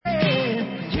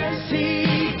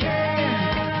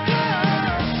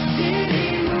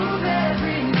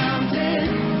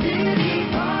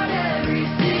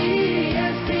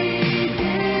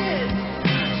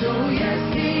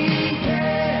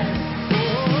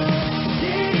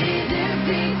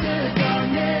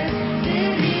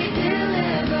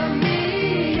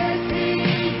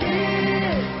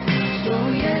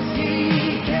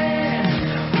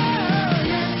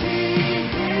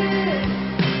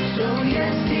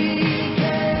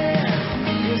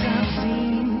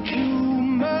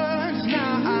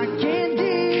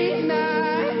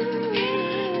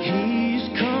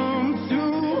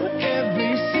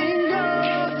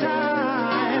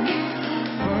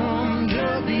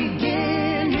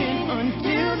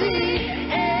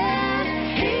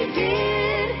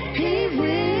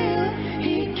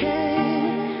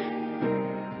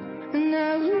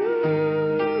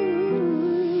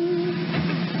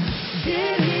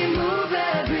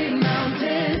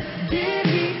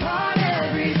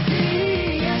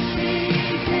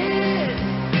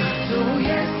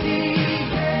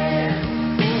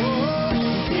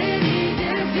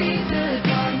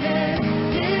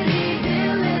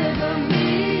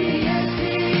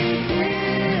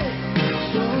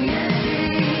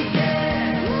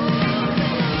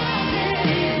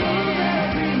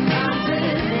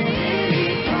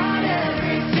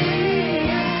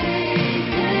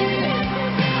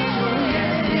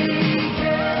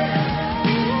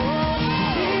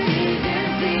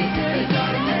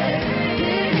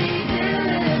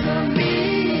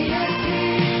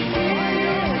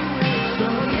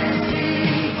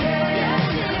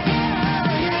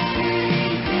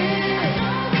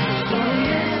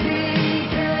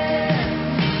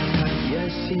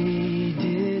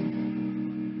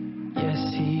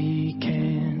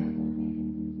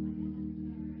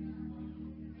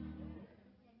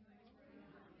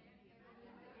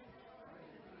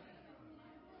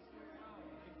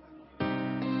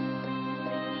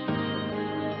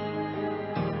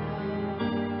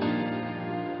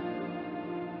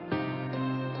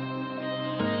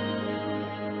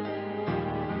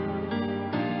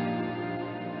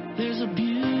There's a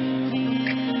beauty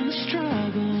in the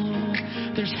struggle.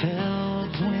 There's help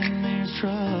when there's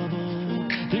trouble.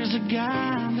 There's a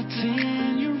God that's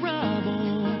in your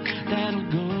rubble that'll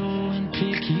go and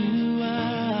pick you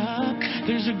up.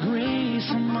 There's a grace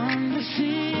among the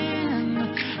sin.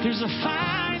 There's a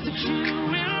fight that you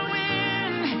will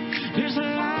win. There's a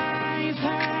life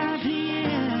at the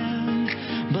end,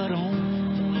 but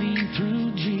only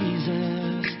through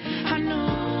Jesus. I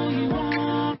know you want.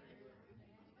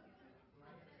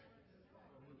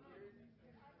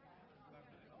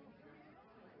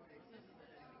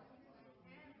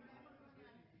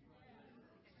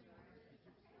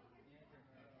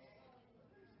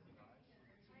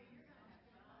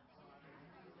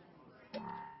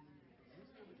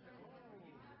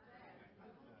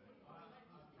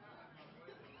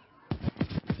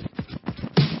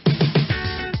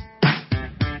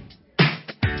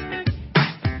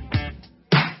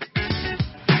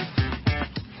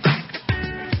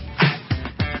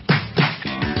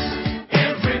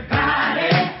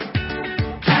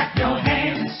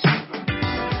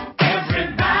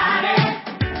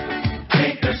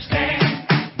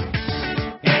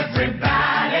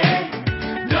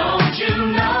 You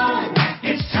know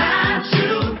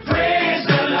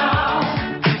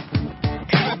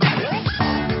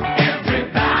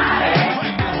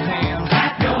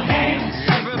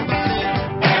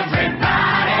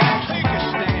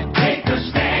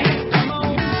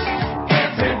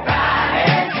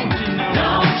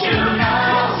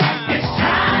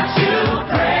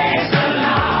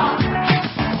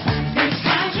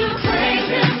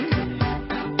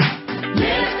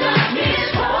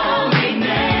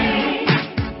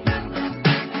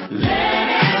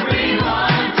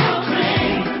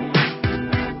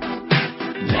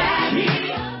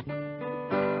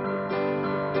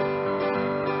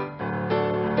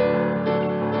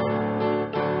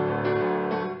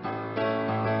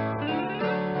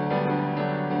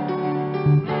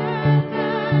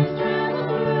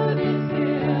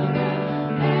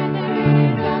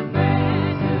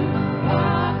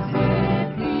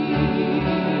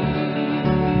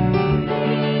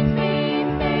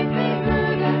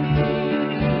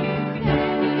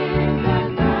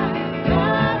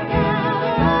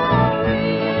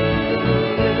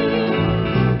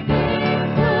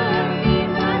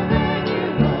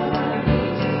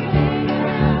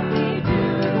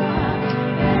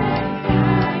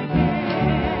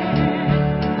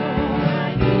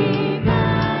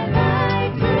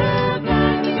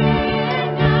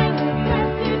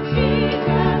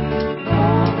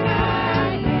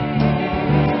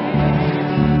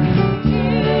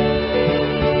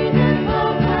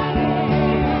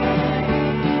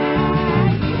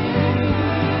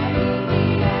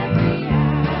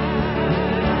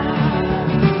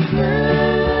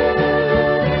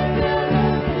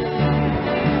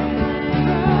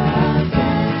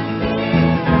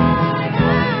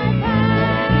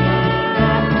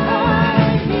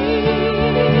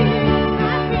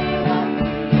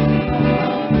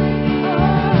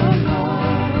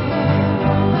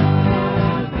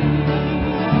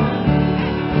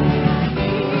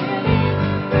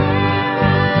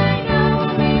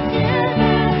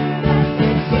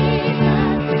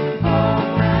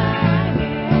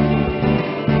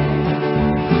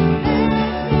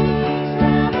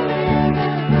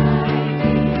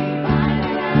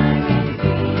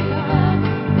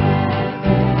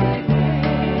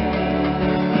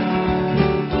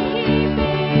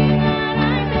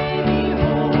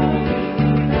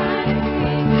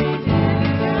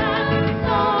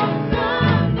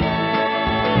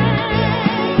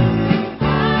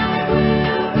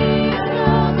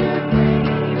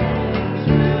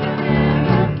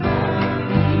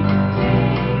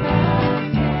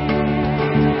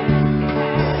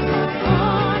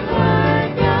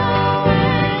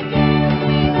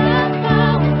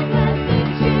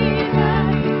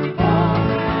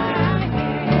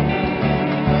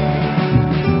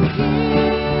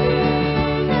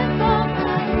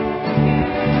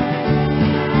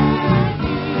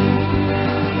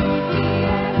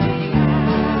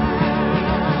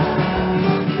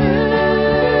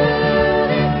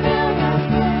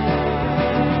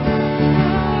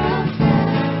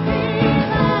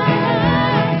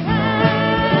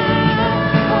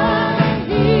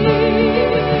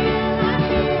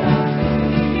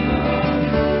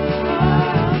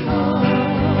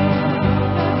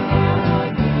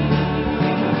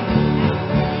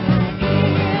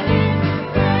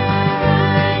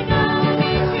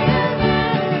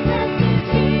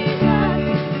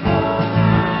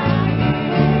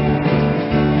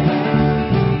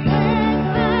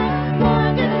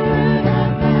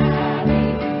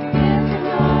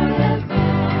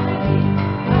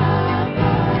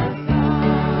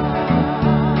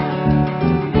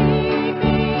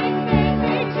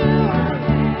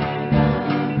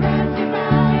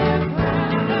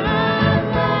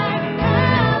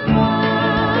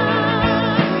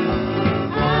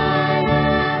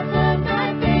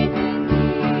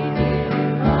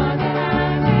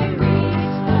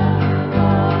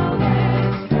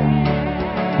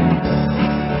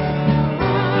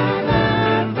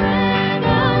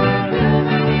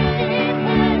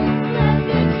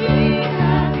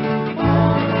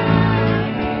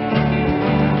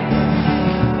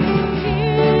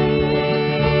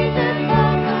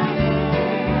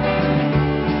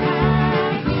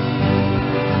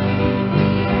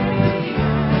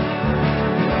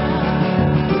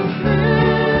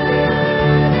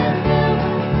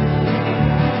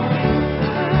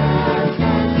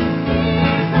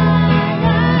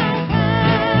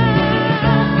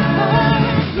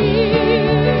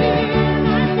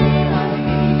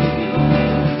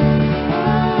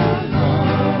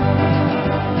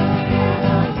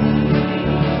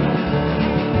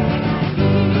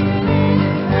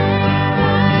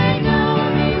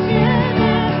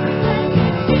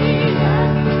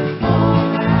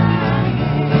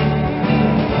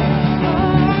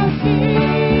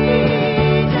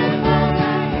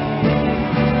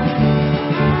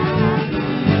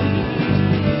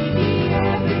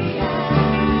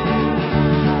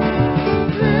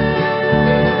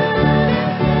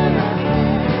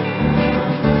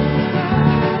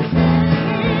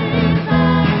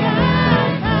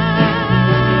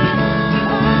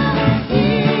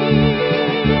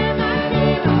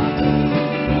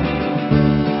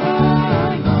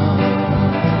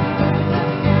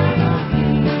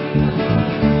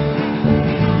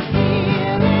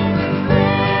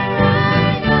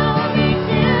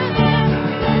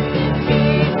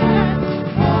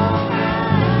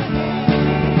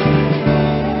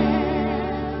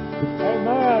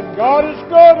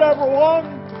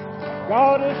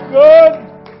good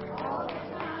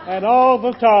and all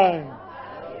the time.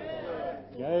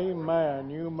 Amen.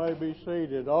 You may be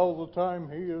seated. All the time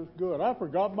He is good. I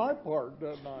forgot my part,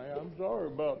 didn't I? I'm sorry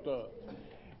about that.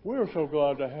 We're so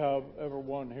glad to have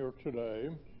everyone here today.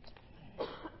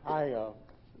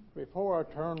 Before I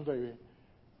turn the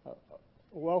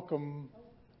welcome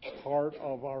part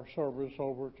of our service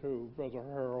over to Brother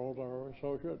Harold, our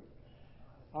associate,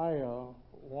 I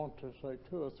want to say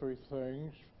 2 or 3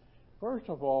 things. First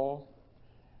of all,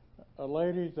 a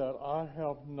lady that I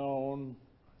have known,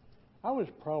 I was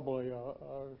probably a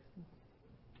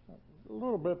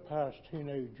little bit past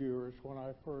teenage years when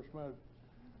I first met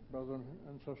Brother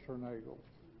and Sister Nagel.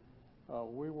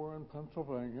 We were in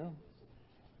Pennsylvania,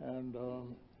 and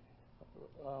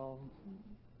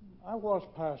I was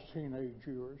past teenage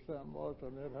years then,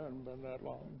 wasn't it? It hadn't been that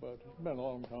long, but it's been a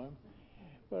long time.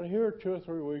 But here 2 or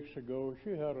 3 weeks ago,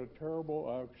 she had a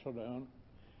terrible accident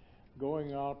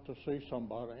going out to see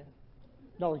somebody.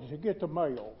 No, to get the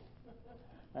mail.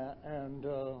 And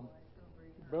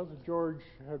Brother George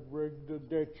had rigged the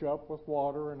ditch up with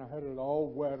water and had it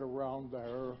all wet around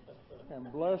there.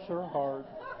 And bless her heart,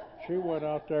 she went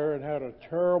out there and had a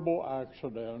terrible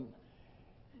accident.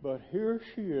 But here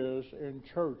she is in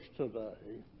church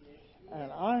today.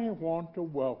 And I want to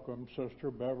welcome Sister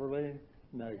Beverly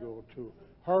Nagel to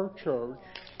her church.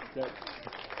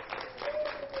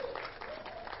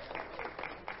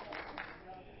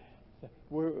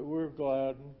 We're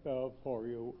glad for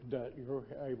you that you're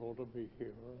able to be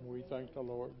here, and we thank the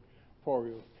Lord for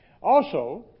you.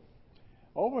 Also,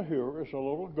 over here is a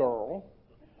little girl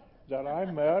that I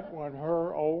met when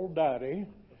her old daddy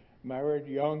married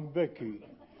young Vicky.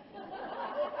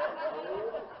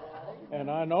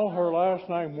 And I know her last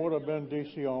name would have been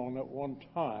Dion at one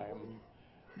time.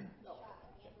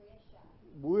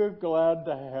 We're glad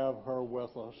to have her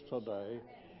with us today.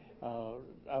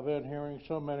 I've been hearing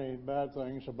so many bad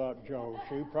things about Joe.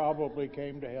 She probably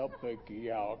came to help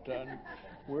Vicky out, and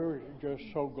we're just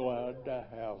so glad to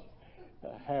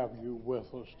have you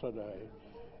with us today.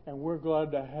 And we're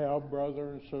glad to have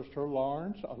Brother and Sister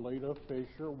Lawrence, Alita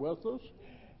Fisher, with us,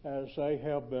 as they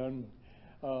have been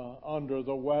under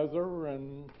the weather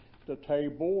and the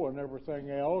table and everything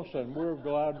else, and we're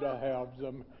glad to have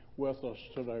them with us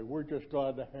today. We're just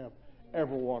glad to have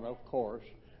everyone, of course,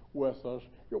 with us.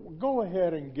 Go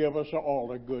ahead and give us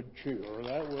all a good cheer.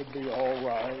 That would be all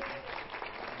right.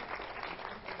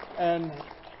 And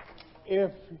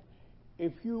if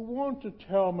you want to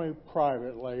tell me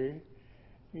privately,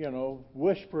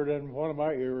 whispered in one of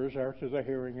my ears after the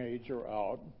hearing aids are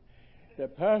out,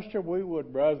 that Pastor, we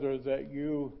would rather that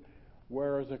you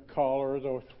wear the collar,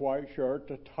 the white shirt,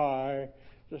 the tie,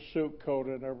 the suit coat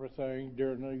and everything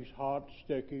during these hot,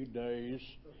 sticky days.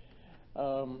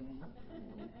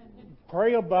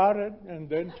 Pray about it and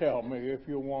then tell me if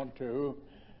you want to.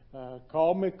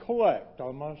 Call me collect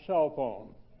on my cell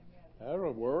phone.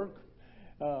 That'll work.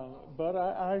 But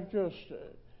I just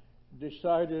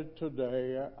decided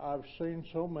today, I've seen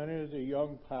so many of the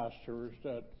young pastors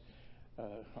that,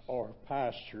 or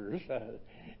pastors,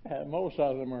 most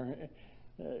of them are,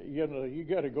 you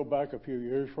got to go back a few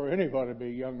years for anybody to be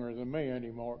younger than me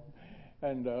anymore.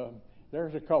 And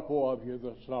there's a couple of you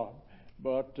that's not.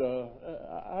 But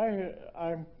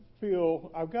I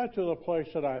feel, I've got to the place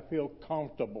that I feel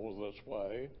comfortable this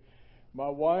way. My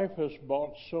wife has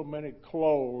bought so many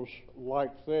clothes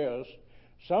like this.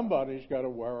 Somebody's got to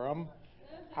wear them.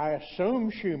 I assume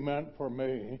she meant for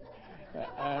me.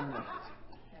 And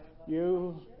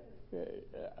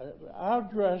I'll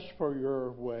dress for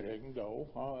your wedding, though.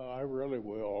 I really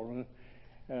will.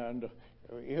 And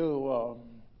you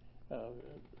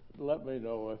let me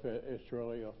know if it's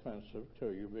really offensive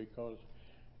to you, because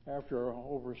after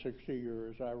over 60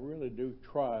 years, I really do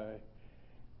try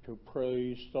to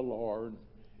praise the Lord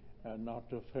and not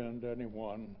to offend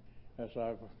anyone, as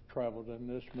I've traveled in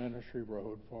this ministry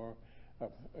road for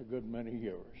a good many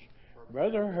years.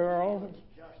 Brother Harold,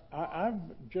 I've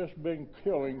just been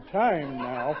killing time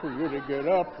now for you to get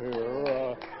up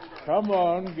here. Come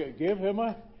on, give him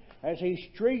as he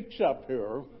streaks up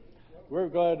here. We're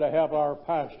glad to have our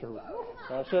pastor,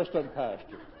 assistant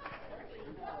pastor.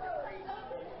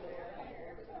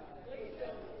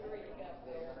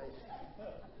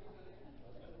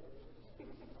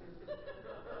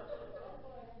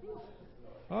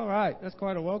 All right, that's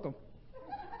quite a welcome.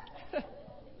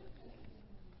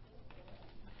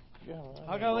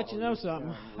 I gotta let you know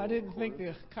something. I didn't think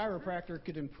the chiropractor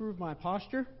could improve my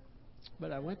posture,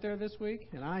 but I went there this week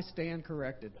and I stand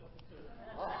corrected.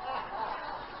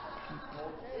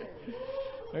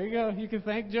 There you go. You can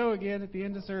thank Joe again at the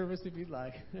end of service if you'd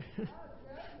like.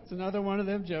 It's another one of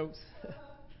them jokes.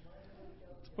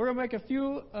 We're going to make a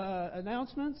few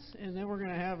announcements, and then we're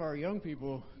going to have our young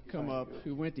people come up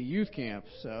who went to youth camp.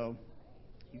 So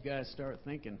you guys start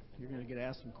thinking. You're going to get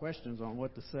asked some questions on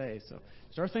what to say. So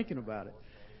start thinking about it.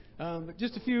 But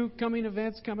just a few coming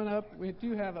events coming up. We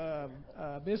do have a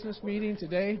business meeting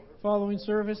today following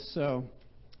service. So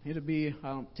it'll be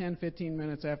 10, 15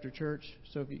 minutes after church.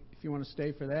 So if you want to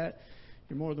stay for that,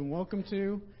 you're more than welcome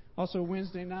to. Also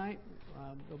Wednesday night,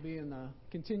 they'll be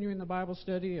continuing the Bible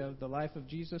study of the life of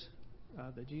Jesus,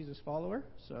 the Jesus follower.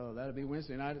 So that'll be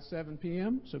Wednesday night at 7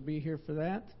 p.m. So be here for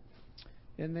that.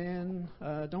 And then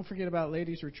don't forget about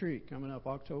Ladies Retreat coming up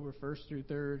October 1st through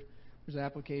 3rd. There's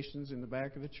applications in the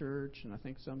back of the church, and I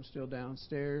think some still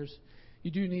downstairs.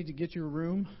 You do need to get your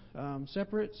room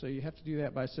separate, so you have to do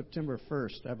that by September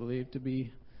 1st, I believe, to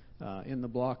be in the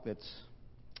block that's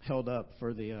held up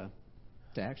for the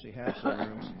to actually have some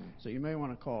rooms. So you may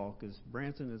want to call, because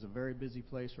Branson is a very busy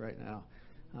place right now.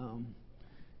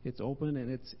 It's open,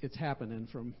 and it's happening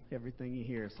from everything you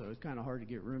hear, so it's kind of hard to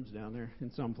get rooms down there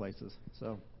in some places.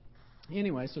 So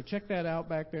anyway, so check that out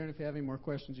back there, and if you have any more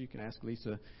questions, you can ask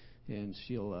Lisa, and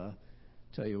she'll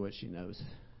tell you what she knows.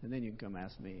 And then you can come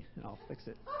ask me, and I'll fix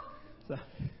it. So,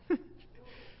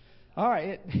 all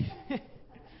right. Does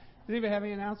anybody have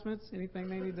any announcements? Anything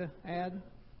they need to add?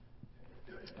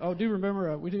 Oh, do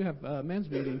remember, we do have a men's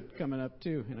meeting coming up,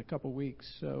 too, in a couple weeks.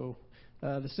 So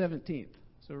the 17th.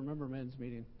 So remember men's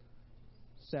meeting.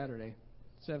 Saturday.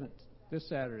 This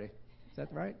Saturday. Is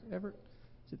that right, Everett?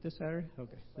 Is it this Saturday?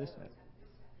 Okay, this Saturday.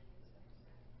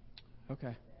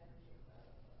 Okay.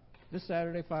 This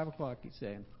Saturday, 5 o'clock, he's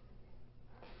saying.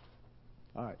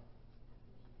 All right.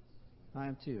 I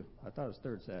am too. I thought it was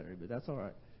third Saturday, but that's all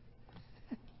right.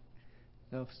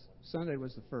 No, Sunday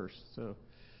was the first, so.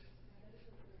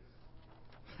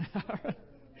 All right.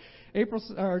 April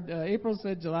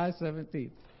said July 17th,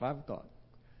 5 o'clock.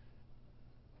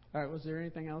 All right, was there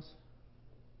anything else?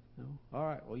 No? All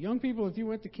right. Well, young people, if you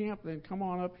went to camp, then come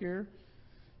on up here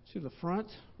to the front.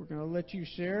 We're going to let you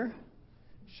share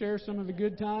some of the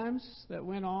good times that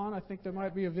went on. I think there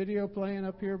might be a video playing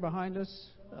up here behind us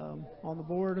on the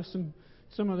board of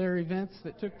some of their events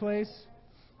that took place.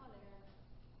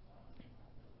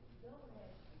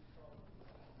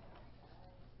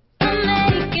 All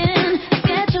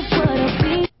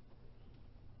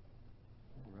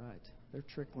right, they're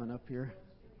trickling up here.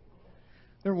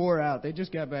 They're wore out. They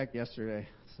just got back yesterday,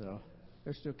 so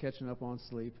they're still catching up on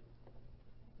sleep.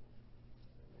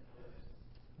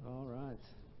 All right.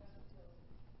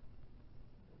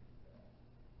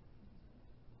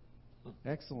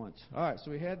 Excellent. All right,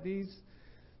 so we had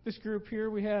this group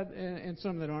here. We had, and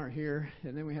some that aren't here,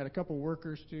 and then we had a couple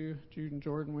workers too. Jude and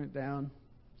Jordan went down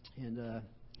and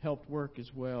helped work as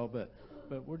well. But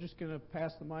we're just going to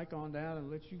pass the mic on down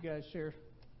and let you guys share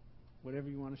whatever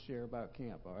you want to share about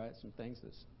camp. All right, some things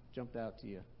that jumped out to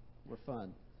you were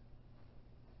fun.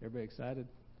 Everybody excited?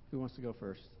 Who wants to go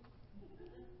first?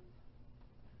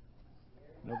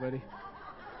 Nobody?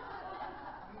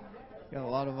 Got a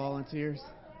lot of volunteers.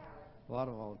 A lot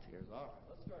of volunteers. All right,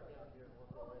 let's start down here and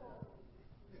work our way up.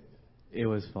 It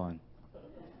was fun.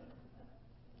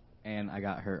 And I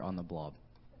got hurt on the blob.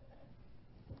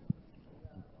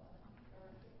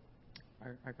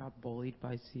 I got bullied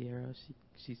by Sierra.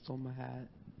 She stole my hat.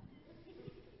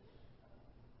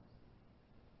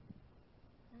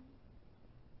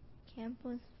 Camp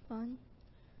was fun.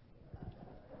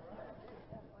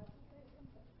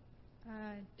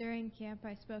 During camp,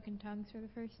 I spoke in tongues for the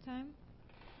first time.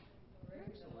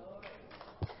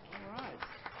 All right.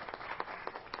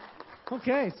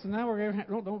 Okay, so now we're going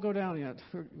to don't go down yet.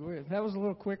 That was a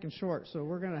little quick and short, so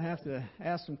we're going to have to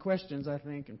ask some questions, I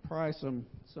think, and pry some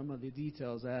of the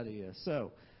details out of you.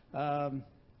 So,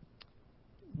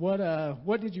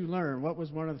 what did you learn? What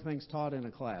was one of the things taught in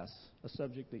a class? A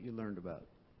subject that you learned about?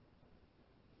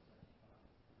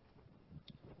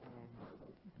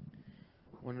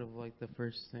 One of the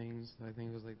first things, I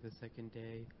think it was the second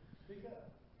day.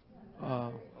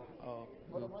 On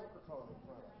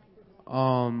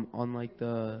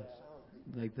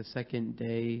the second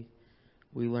day,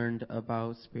 we learned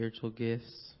about spiritual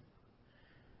gifts.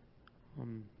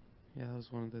 That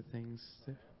was one of the things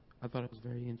that I thought it was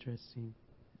very interesting.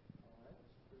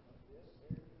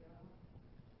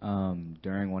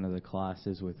 During one of the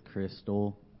classes with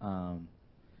Crystal,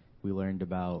 we learned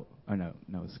about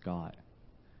Scott.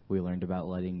 We learned about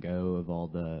letting go of all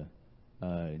the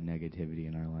negativity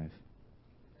in our life.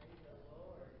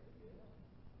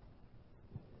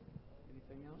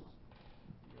 Anything else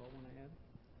you all want to add?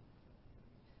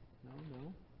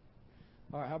 No?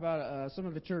 All right, how about some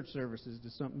of the church services?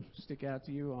 Does something stick out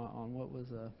to you on what was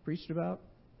preached about?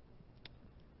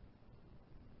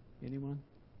 Anyone?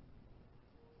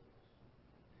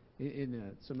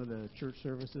 In some of the church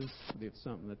services,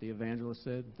 something that the evangelist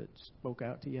said that spoke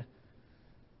out to you?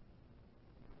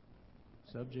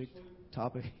 Subject,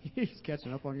 topic. He's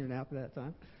catching up on your nap at that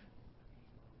time.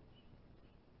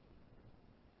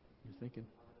 You're thinking.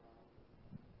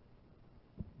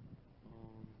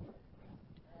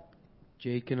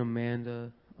 Jake and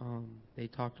Amanda, they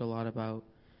talked a lot about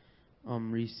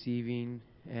receiving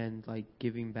and like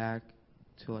giving back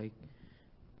to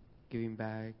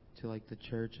the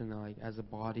church and like as a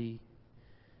body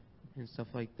and stuff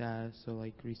like that. So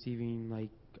like receiving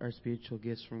like our spiritual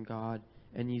gifts from God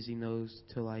and using those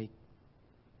to like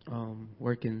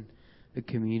work in the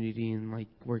community and like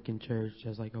work in church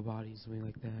as like a body, something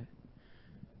like that.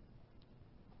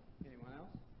 Anyone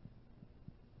else?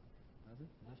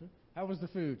 Nothing? How was the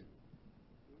food?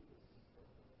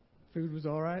 Food was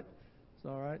all right? It's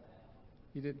all right?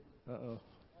 You did?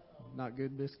 Not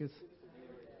good biscuits?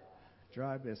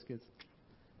 Dry biscuits.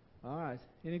 All right.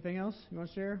 Anything else you want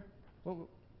to share?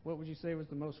 What would you say was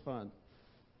the most fun?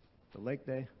 The lake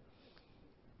day?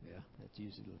 Yeah, that's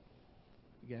usually.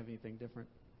 You have anything different?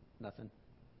 Nothing?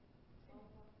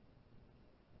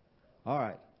 All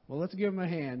right. Well, let's give them a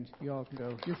hand. You all can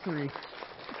go. You're free.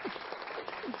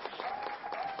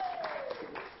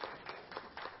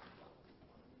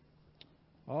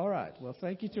 All right. Well,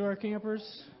 thank you to our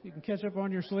campers. You can catch up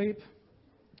on your sleep.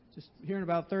 Just here in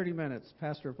about 30 minutes,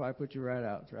 Pastor will probably put you right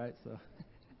out, right? So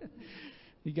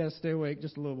you got to stay awake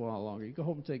just a little while longer. You go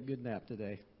home and take a good nap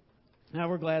today. Now,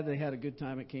 we're glad they had a good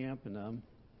time at camp and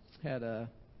had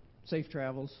safe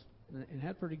travels and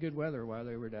had pretty good weather while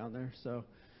they were down there. So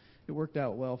it worked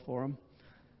out well for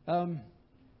them.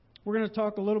 We're going to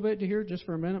talk a little bit here just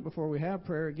for a minute before we have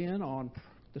prayer again on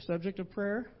the subject of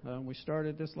prayer. We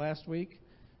started this last week,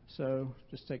 so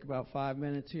just take about 5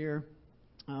 minutes here.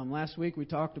 Last week we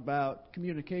talked about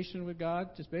communication with God,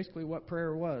 just basically what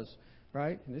prayer was,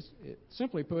 right? And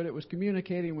simply put, it was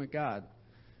communicating with God.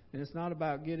 And it's not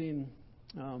about getting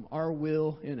our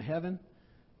will in heaven,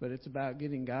 but it's about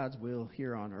getting God's will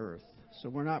here on earth. So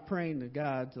we're not praying to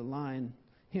God to line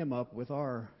Him up with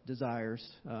our desires.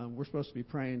 We're supposed to be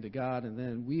praying to God, and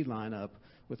then we line up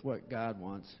with what God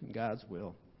wants and God's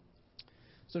will.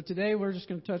 So today we're just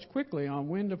going to touch quickly on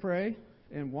when to pray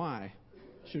and why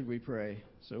should we pray.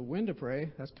 So when to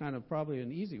pray, that's kind of probably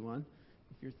an easy one.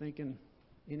 If you're thinking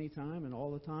anytime and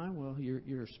all the time, well,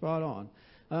 you're spot on.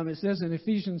 It says in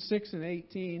Ephesians 6 and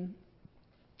 18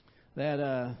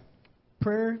 that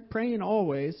praying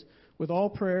always with all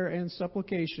prayer and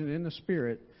supplication in the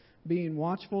Spirit, being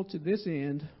watchful to this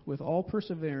end with all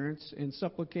perseverance and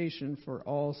supplication for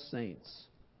all saints.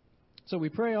 So we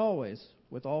pray always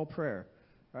with all prayer,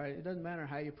 right? It doesn't matter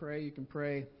how you pray. You can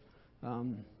pray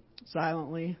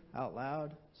silently, out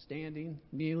loud, standing,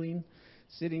 kneeling,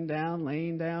 sitting down,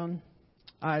 laying down,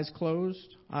 eyes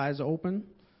closed, eyes open.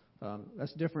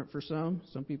 That's different for some.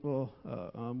 Some people,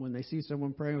 when they see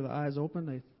someone praying with the eyes open,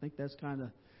 they think that's kind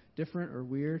of different or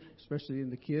weird, especially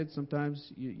in the kids.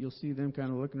 Sometimes you'll see them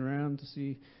kind of looking around to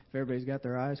see if everybody's got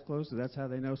their eyes closed, so that's how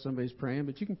they know somebody's praying.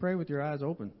 But you can pray with your eyes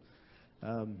open.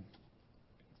 So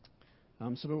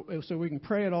we can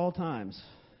pray at all times.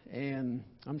 And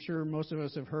I'm sure most of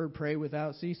us have heard pray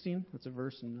without ceasing. That's a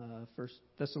verse in 1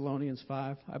 Thessalonians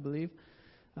 5, I believe.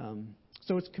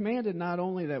 So it's commanded not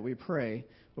only that we pray,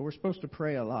 but we're supposed to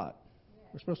pray a lot.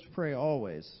 We're supposed to pray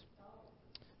always.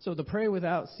 So to pray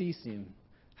without ceasing,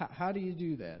 how do you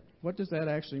do that? What does that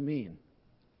actually mean?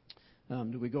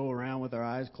 Do we go around with our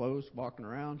eyes closed, walking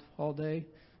around all day,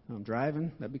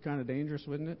 driving? That'd be kind of dangerous,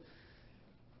 wouldn't it?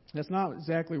 That's not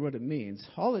exactly what it means.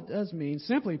 All it does mean,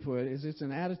 simply put, is it's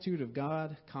an attitude of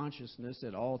God consciousness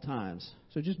at all times.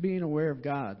 So just being aware of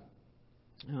God,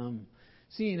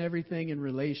 seeing everything in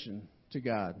relation to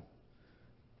God.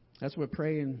 That's what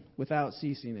praying without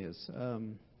ceasing is.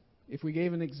 If we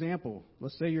gave an example,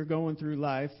 let's say you're going through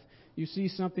life, you see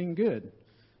something good.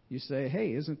 You say,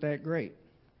 hey, isn't that great?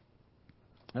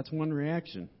 That's one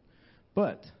reaction.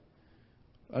 But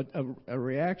a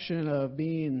reaction of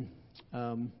being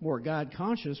more God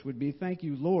conscious would be, thank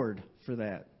you, Lord, for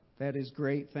that. That is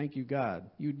great. Thank you, God.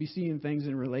 You would be seeing things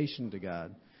in relation to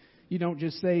God. You don't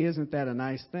just say, isn't that a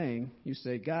nice thing? You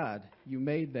say, God, you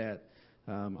made that.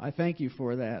 I thank you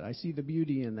for that. I see the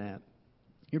beauty in that.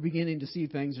 You're beginning to see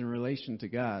things in relation to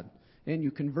God, and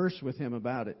you converse with Him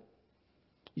about it.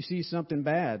 You see something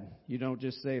bad. You don't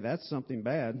just say, that's something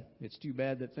bad. It's too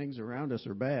bad that things around us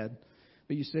are bad.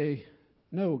 But you say,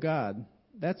 no, God,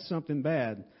 that's something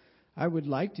bad. I would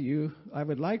like for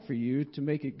you to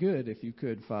make it good if you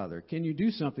could, Father. Can you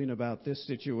do something about this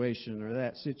situation or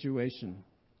that situation?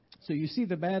 So you see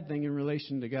the bad thing in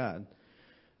relation to God.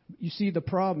 You see the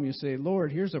problem, you say,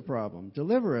 Lord, here's a problem.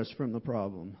 Deliver us from the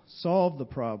problem. Solve the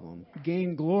problem.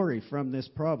 Gain glory from this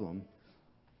problem.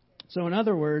 So in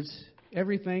other words,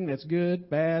 everything that's good,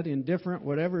 bad, indifferent,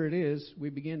 whatever it is, we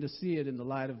begin to see it in the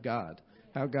light of God,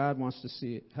 how God wants to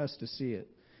see it, us to see it.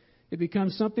 It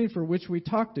becomes something for which we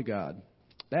talk to God.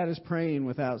 That is praying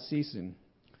without ceasing.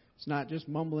 It's not just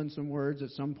mumbling some words at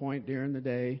some point during the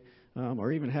day,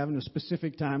 or even having a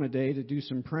specific time of day to do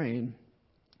some praying.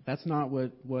 That's not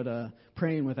what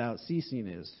praying without ceasing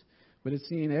is. But it's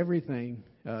seeing everything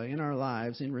in our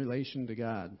lives in relation to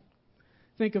God.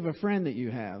 Think of a friend that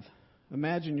you have.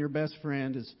 Imagine your best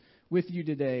friend is with you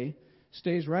today,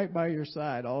 stays right by your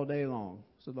side all day long.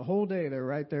 So the whole day they're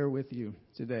right there with you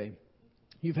today.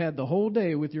 You've had the whole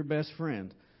day with your best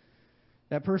friend.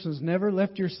 That person's never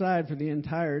left your side for the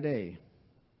entire day.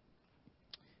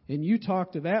 And you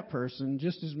talk to that person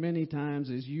just as many times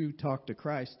as you talk to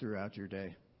Christ throughout your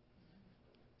day.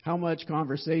 How much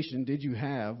conversation did you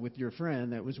have with your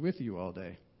friend that was with you all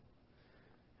day?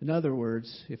 In other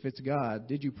words, if it's God,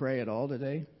 did you pray at all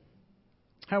today?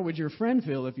 How would your friend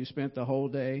feel if you spent the whole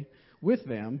day with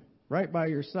them, right by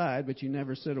your side, but you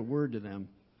never said a word to them?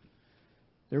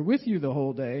 They're with you the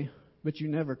whole day, but you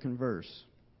never converse.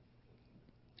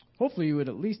 Hopefully you would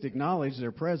at least acknowledge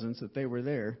their presence, that they were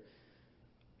there.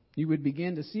 You would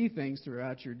begin to see things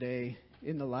throughout your day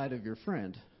in the light of your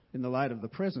friend, in the light of the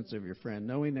presence of your friend,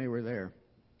 knowing they were there.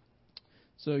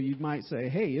 So you might say,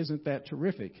 hey, isn't that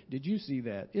terrific? Did you see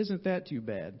that? Isn't that too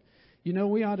bad? You know,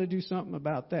 we ought to do something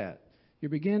about that. You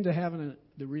begin to have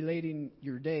the relating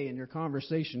your day and your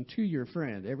conversation to your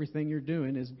friend. Everything you're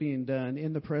doing is being done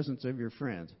in the presence of your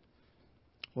friend.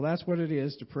 Well, that's what it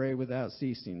is to pray without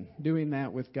ceasing, doing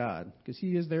that with God, because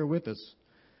He is there with us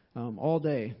all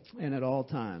day and at all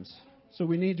times. So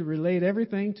we need to relate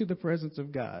everything to the presence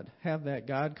of God, have that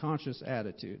God-conscious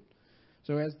attitude.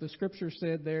 So as the Scripture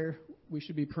said there, we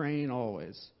should be praying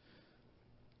always.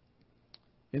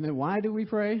 And then why do we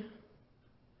pray?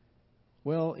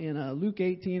 Well, in Luke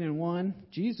 18:1,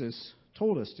 Jesus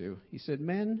told us to. He said,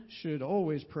 men should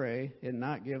always pray and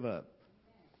not give up.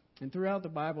 And throughout the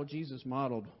Bible, Jesus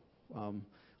modeled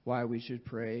why we should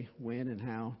pray, when and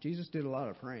how. Jesus did a lot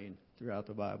of praying throughout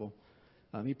the Bible.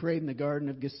 He prayed in the Garden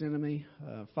of Gethsemane,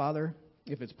 Father,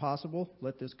 if it's possible,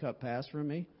 let this cup pass from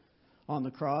me. On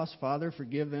the cross, Father,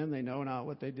 forgive them, they know not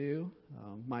what they do.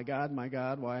 My God,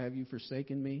 why have you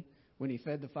forsaken me? When He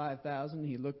fed the 5,000,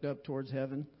 He looked up towards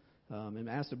heaven and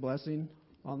asked a blessing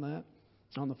on that,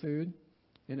 on the food.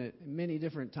 And at many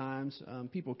different times,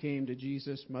 people came to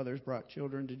Jesus. Mothers brought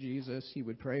children to Jesus. He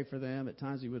would pray for them. At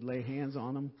times, He would lay hands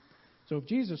on them. So if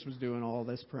Jesus was doing all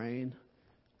this praying,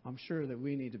 I'm sure that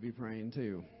we need to be praying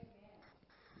too.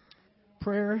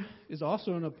 Prayer is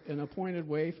also an appointed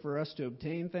way for us to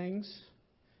obtain things.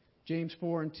 James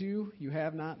 4:2, you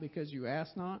have not because you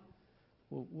ask not.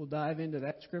 We'll dive into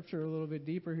that scripture a little bit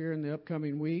deeper here in the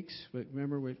upcoming weeks. But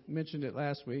remember, we mentioned it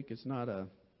last week. It's not a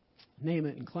name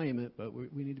it and claim it, but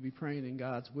we need to be praying in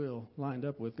God's will, lined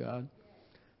up with God.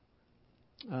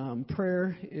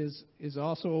 Prayer is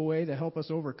also a way to help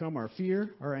us overcome our fear,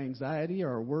 our anxiety,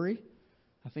 our worry.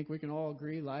 I think we can all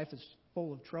agree life is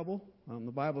full of trouble.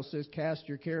 The Bible says, cast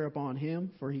your care upon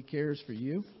Him, for He cares for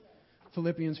you.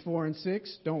 Philippians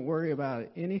 4:6, don't worry about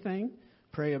anything.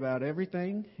 Pray about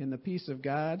everything, and the peace of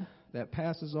God that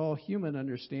passes all human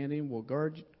understanding will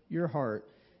guard your heart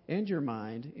and your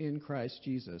mind in Christ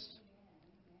Jesus.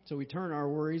 So we turn our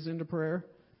worries into prayer.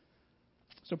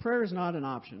 So prayer is not an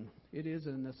option. It is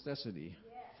a necessity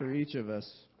for each of us.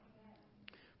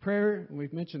 Prayer, and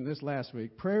we've mentioned this last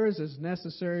week, prayer is as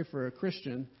necessary for a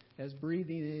Christian as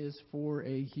breathing is for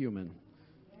a human.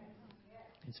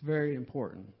 It's very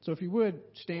important. So if you would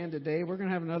stand today, we're going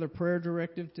to have another prayer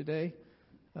directive today.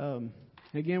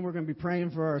 Again, we're going to be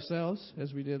praying for ourselves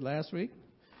as we did last week,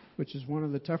 which is one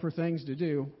of the tougher things to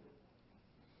do.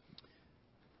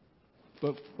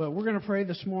 But we're going to pray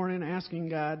this morning asking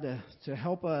God to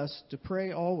help us to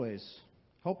pray always.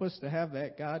 Help us to have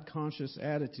that God-conscious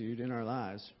attitude in our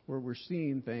lives where we're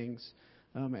seeing things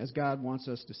as God wants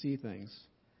us to see things.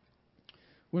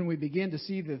 When we begin to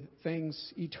see the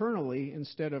things eternally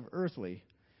instead of earthly,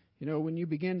 when you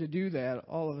begin to do that,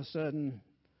 all of a sudden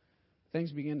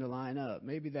things begin to line up.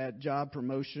 Maybe that job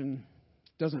promotion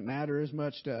doesn't matter as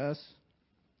much to us.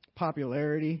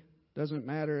 Popularity doesn't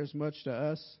matter as much to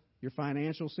us. Your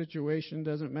financial situation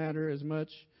doesn't matter as much.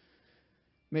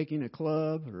 Making a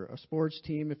club or a sports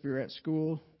team if you're at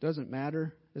school doesn't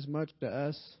matter as much to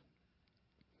us.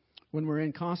 When we're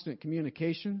in constant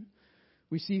communication,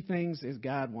 we see things as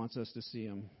God wants us to see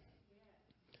them.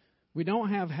 We don't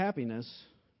have happiness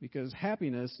because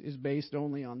happiness is based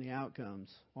only on the outcomes,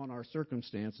 on our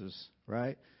circumstances,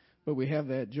 right? But we have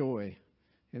that joy,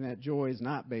 and that joy is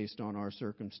not based on our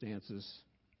circumstances.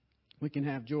 We can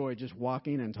have joy just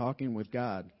walking and talking with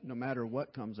God, no matter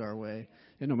what comes our way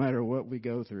and no matter what we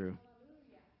go through.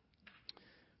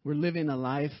 We're living a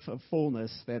life of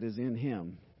fullness that is in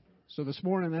Him. So this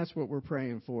morning, that's what we're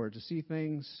praying for, to see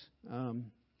things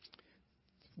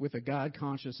with a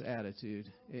God-conscious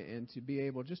attitude and to be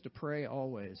able just to pray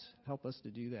always. Help us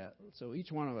to do that. So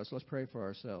each one of us, let's pray for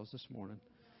ourselves this morning.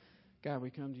 God,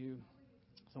 we come to you.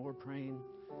 So we're praying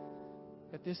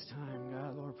at this time,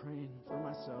 God, Lord, praying for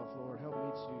myself, Lord. Help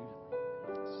me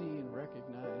to see and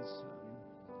recognize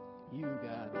you,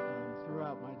 God,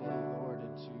 throughout my day, Lord,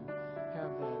 and to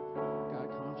have that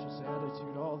God-conscious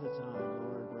attitude all the time,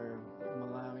 Lord, where I'm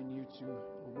allowing you to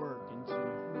work and to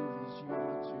move as you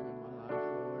want to in my life,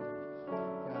 Lord.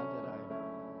 God, that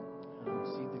I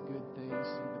see the good things,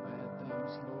 see the bad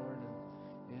things, Lord,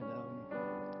 and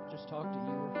just talk to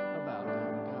you about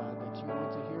them, God, that you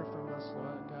want to hear from us,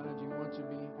 Lord. God, you want to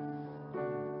be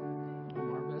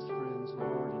our best friends,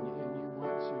 Lord, and you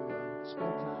want to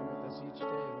spend time with us each day,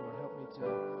 Lord. Help me to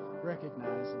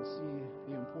recognize and see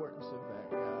the importance of that,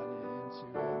 God, and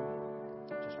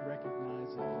to just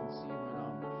recognize it and see when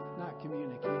I'm not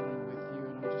communicating with you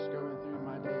and I'm just going through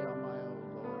my day on my own,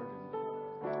 Lord.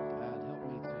 And God, help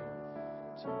me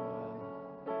to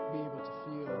be able to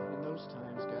feel in those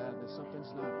times, God, that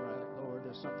something's not right, Lord,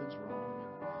 that something's wrong,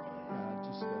 and God,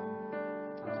 just to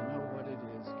know what it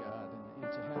is, God, and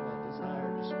to have that desire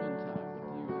to spend time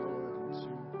with you, Lord, and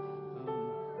to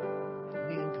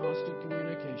be in constant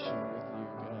communication with you,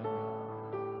 God.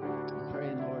 I'm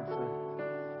praying, Lord, for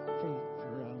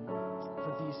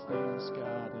these things,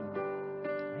 God, and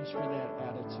just for that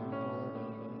attitude, Lord, of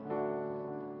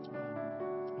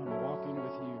walking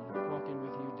with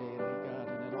you daily, God,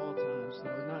 and at all times,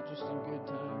 Lord, not just in good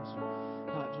times,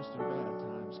 not just in bad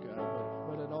times, God,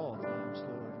 but at all times,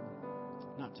 Lord,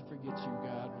 not to forget you,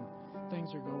 God, when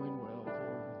things are going well,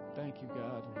 Lord. Thank you,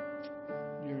 God.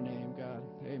 In your name, God.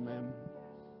 Amen.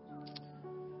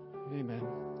 Amen.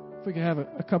 If we could have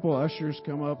a couple of ushers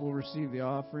come up, we'll receive the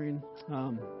offering.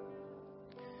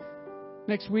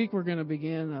 Next week, we're going to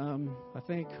begin, I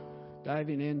think,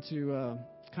 diving into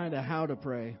kind of how to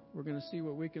pray. We're going to see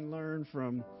what we can learn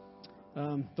from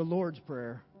the Lord's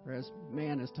Prayer, or as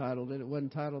man has titled it. It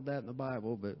wasn't titled that in the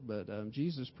Bible, but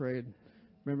Jesus prayed,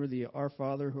 remember the Our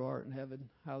Father who art in heaven,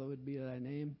 hallowed be thy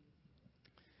name.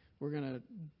 We're going to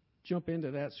jump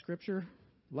into that scripture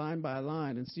line by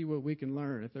line and see what we can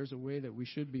learn, if there's a way that we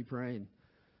should be praying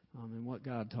and what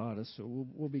God taught us. So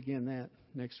we'll begin that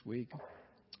next week.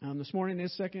 This morning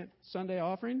is second Sunday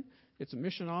offering. It's a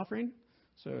mission offering.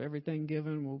 So everything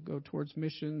given will go towards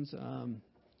missions down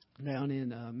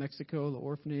in Mexico, the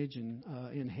orphanage, and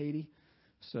in Haiti.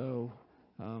 So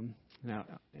now,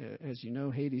 as you know,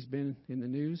 Haiti's been in the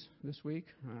news this week.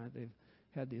 They've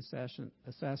had the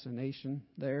assassination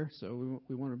there. So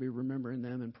we want to be remembering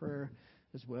them in prayer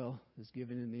as well as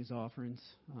giving in these offerings.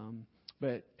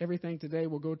 But everything today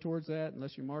will go towards that,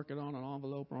 unless you mark it on an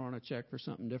envelope or on a check for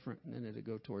something different, and then it'll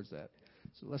go towards that.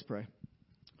 So let's pray.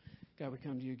 God, we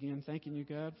come to you again, thanking you,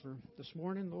 God, for this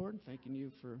morning, Lord, thanking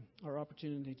you for our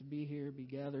opportunity to be here, be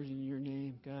gathered in your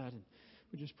name, God. And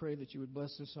we just pray that you would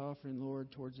bless this offering,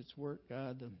 Lord, towards its work,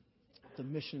 God, the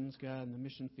missions, God, in the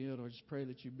mission field. I just pray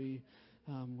that you be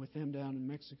with them down in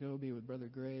Mexico, be with Brother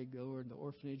Greg, Lord, the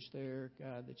orphanage there,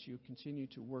 God, that you continue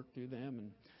to work through them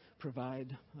and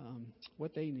provide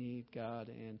what they need, God,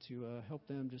 and to help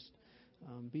them just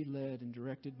be led and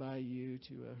directed by you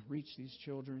to reach these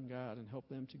children, God, and help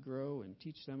them to grow and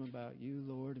teach them about you,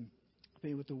 Lord, and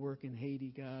be with the work in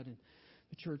Haiti, God, and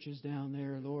the churches down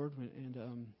there, Lord,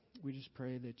 and we just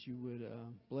pray that you would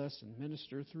bless and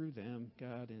minister through them,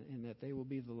 God, and that they will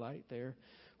be the light there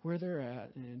where they're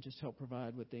at and just help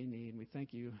provide what they need. And we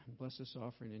thank you and bless this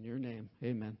offering in your name.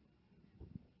 Amen.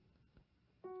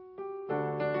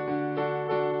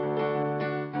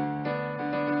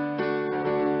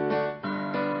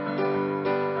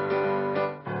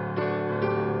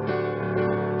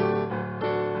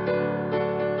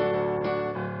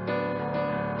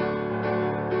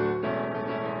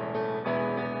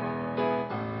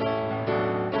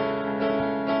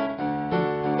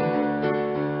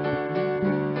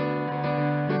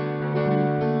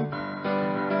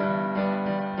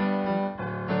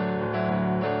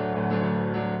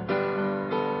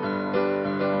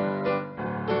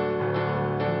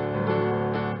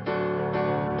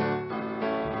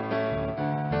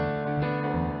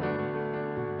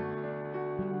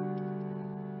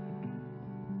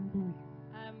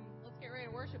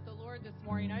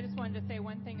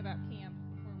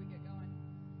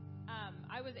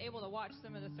 I was able to watch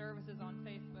some of the services on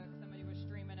Facebook. Somebody was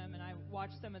streaming them, and I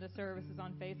watched some of the services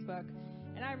on Facebook.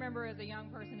 And I remember as a young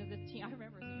person, a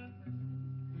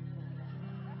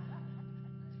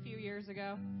few years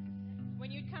ago, when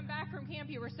you'd come back from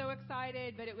camp, you were so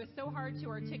excited, but it was so hard to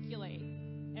articulate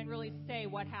and really say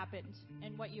what happened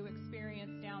and what you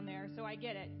experienced down there. So I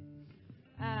get it.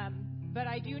 But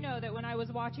I do know that when I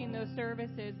was watching those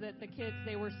services, that the kids,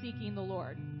 they were seeking the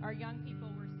Lord. Our young people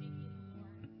were seeking the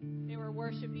Lord. They were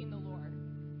worshiping the Lord.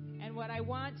 And what I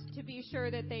want to be sure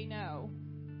that they know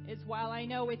is, while I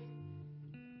know it's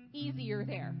easier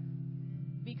there,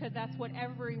 because that's what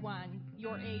everyone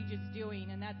your age is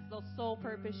doing, and that's the sole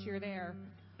purpose you're there,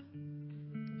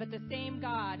 but the same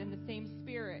God and the same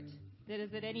Spirit that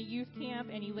is at any youth camp,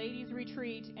 any ladies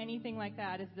retreat, anything like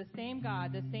that, is the same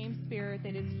God, the same Spirit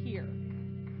that is here.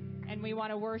 And we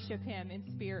want to worship Him in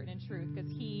spirit and truth,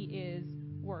 because He is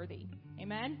worthy.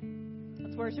 Amen?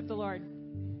 Let's worship the Lord.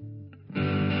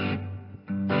 Forever.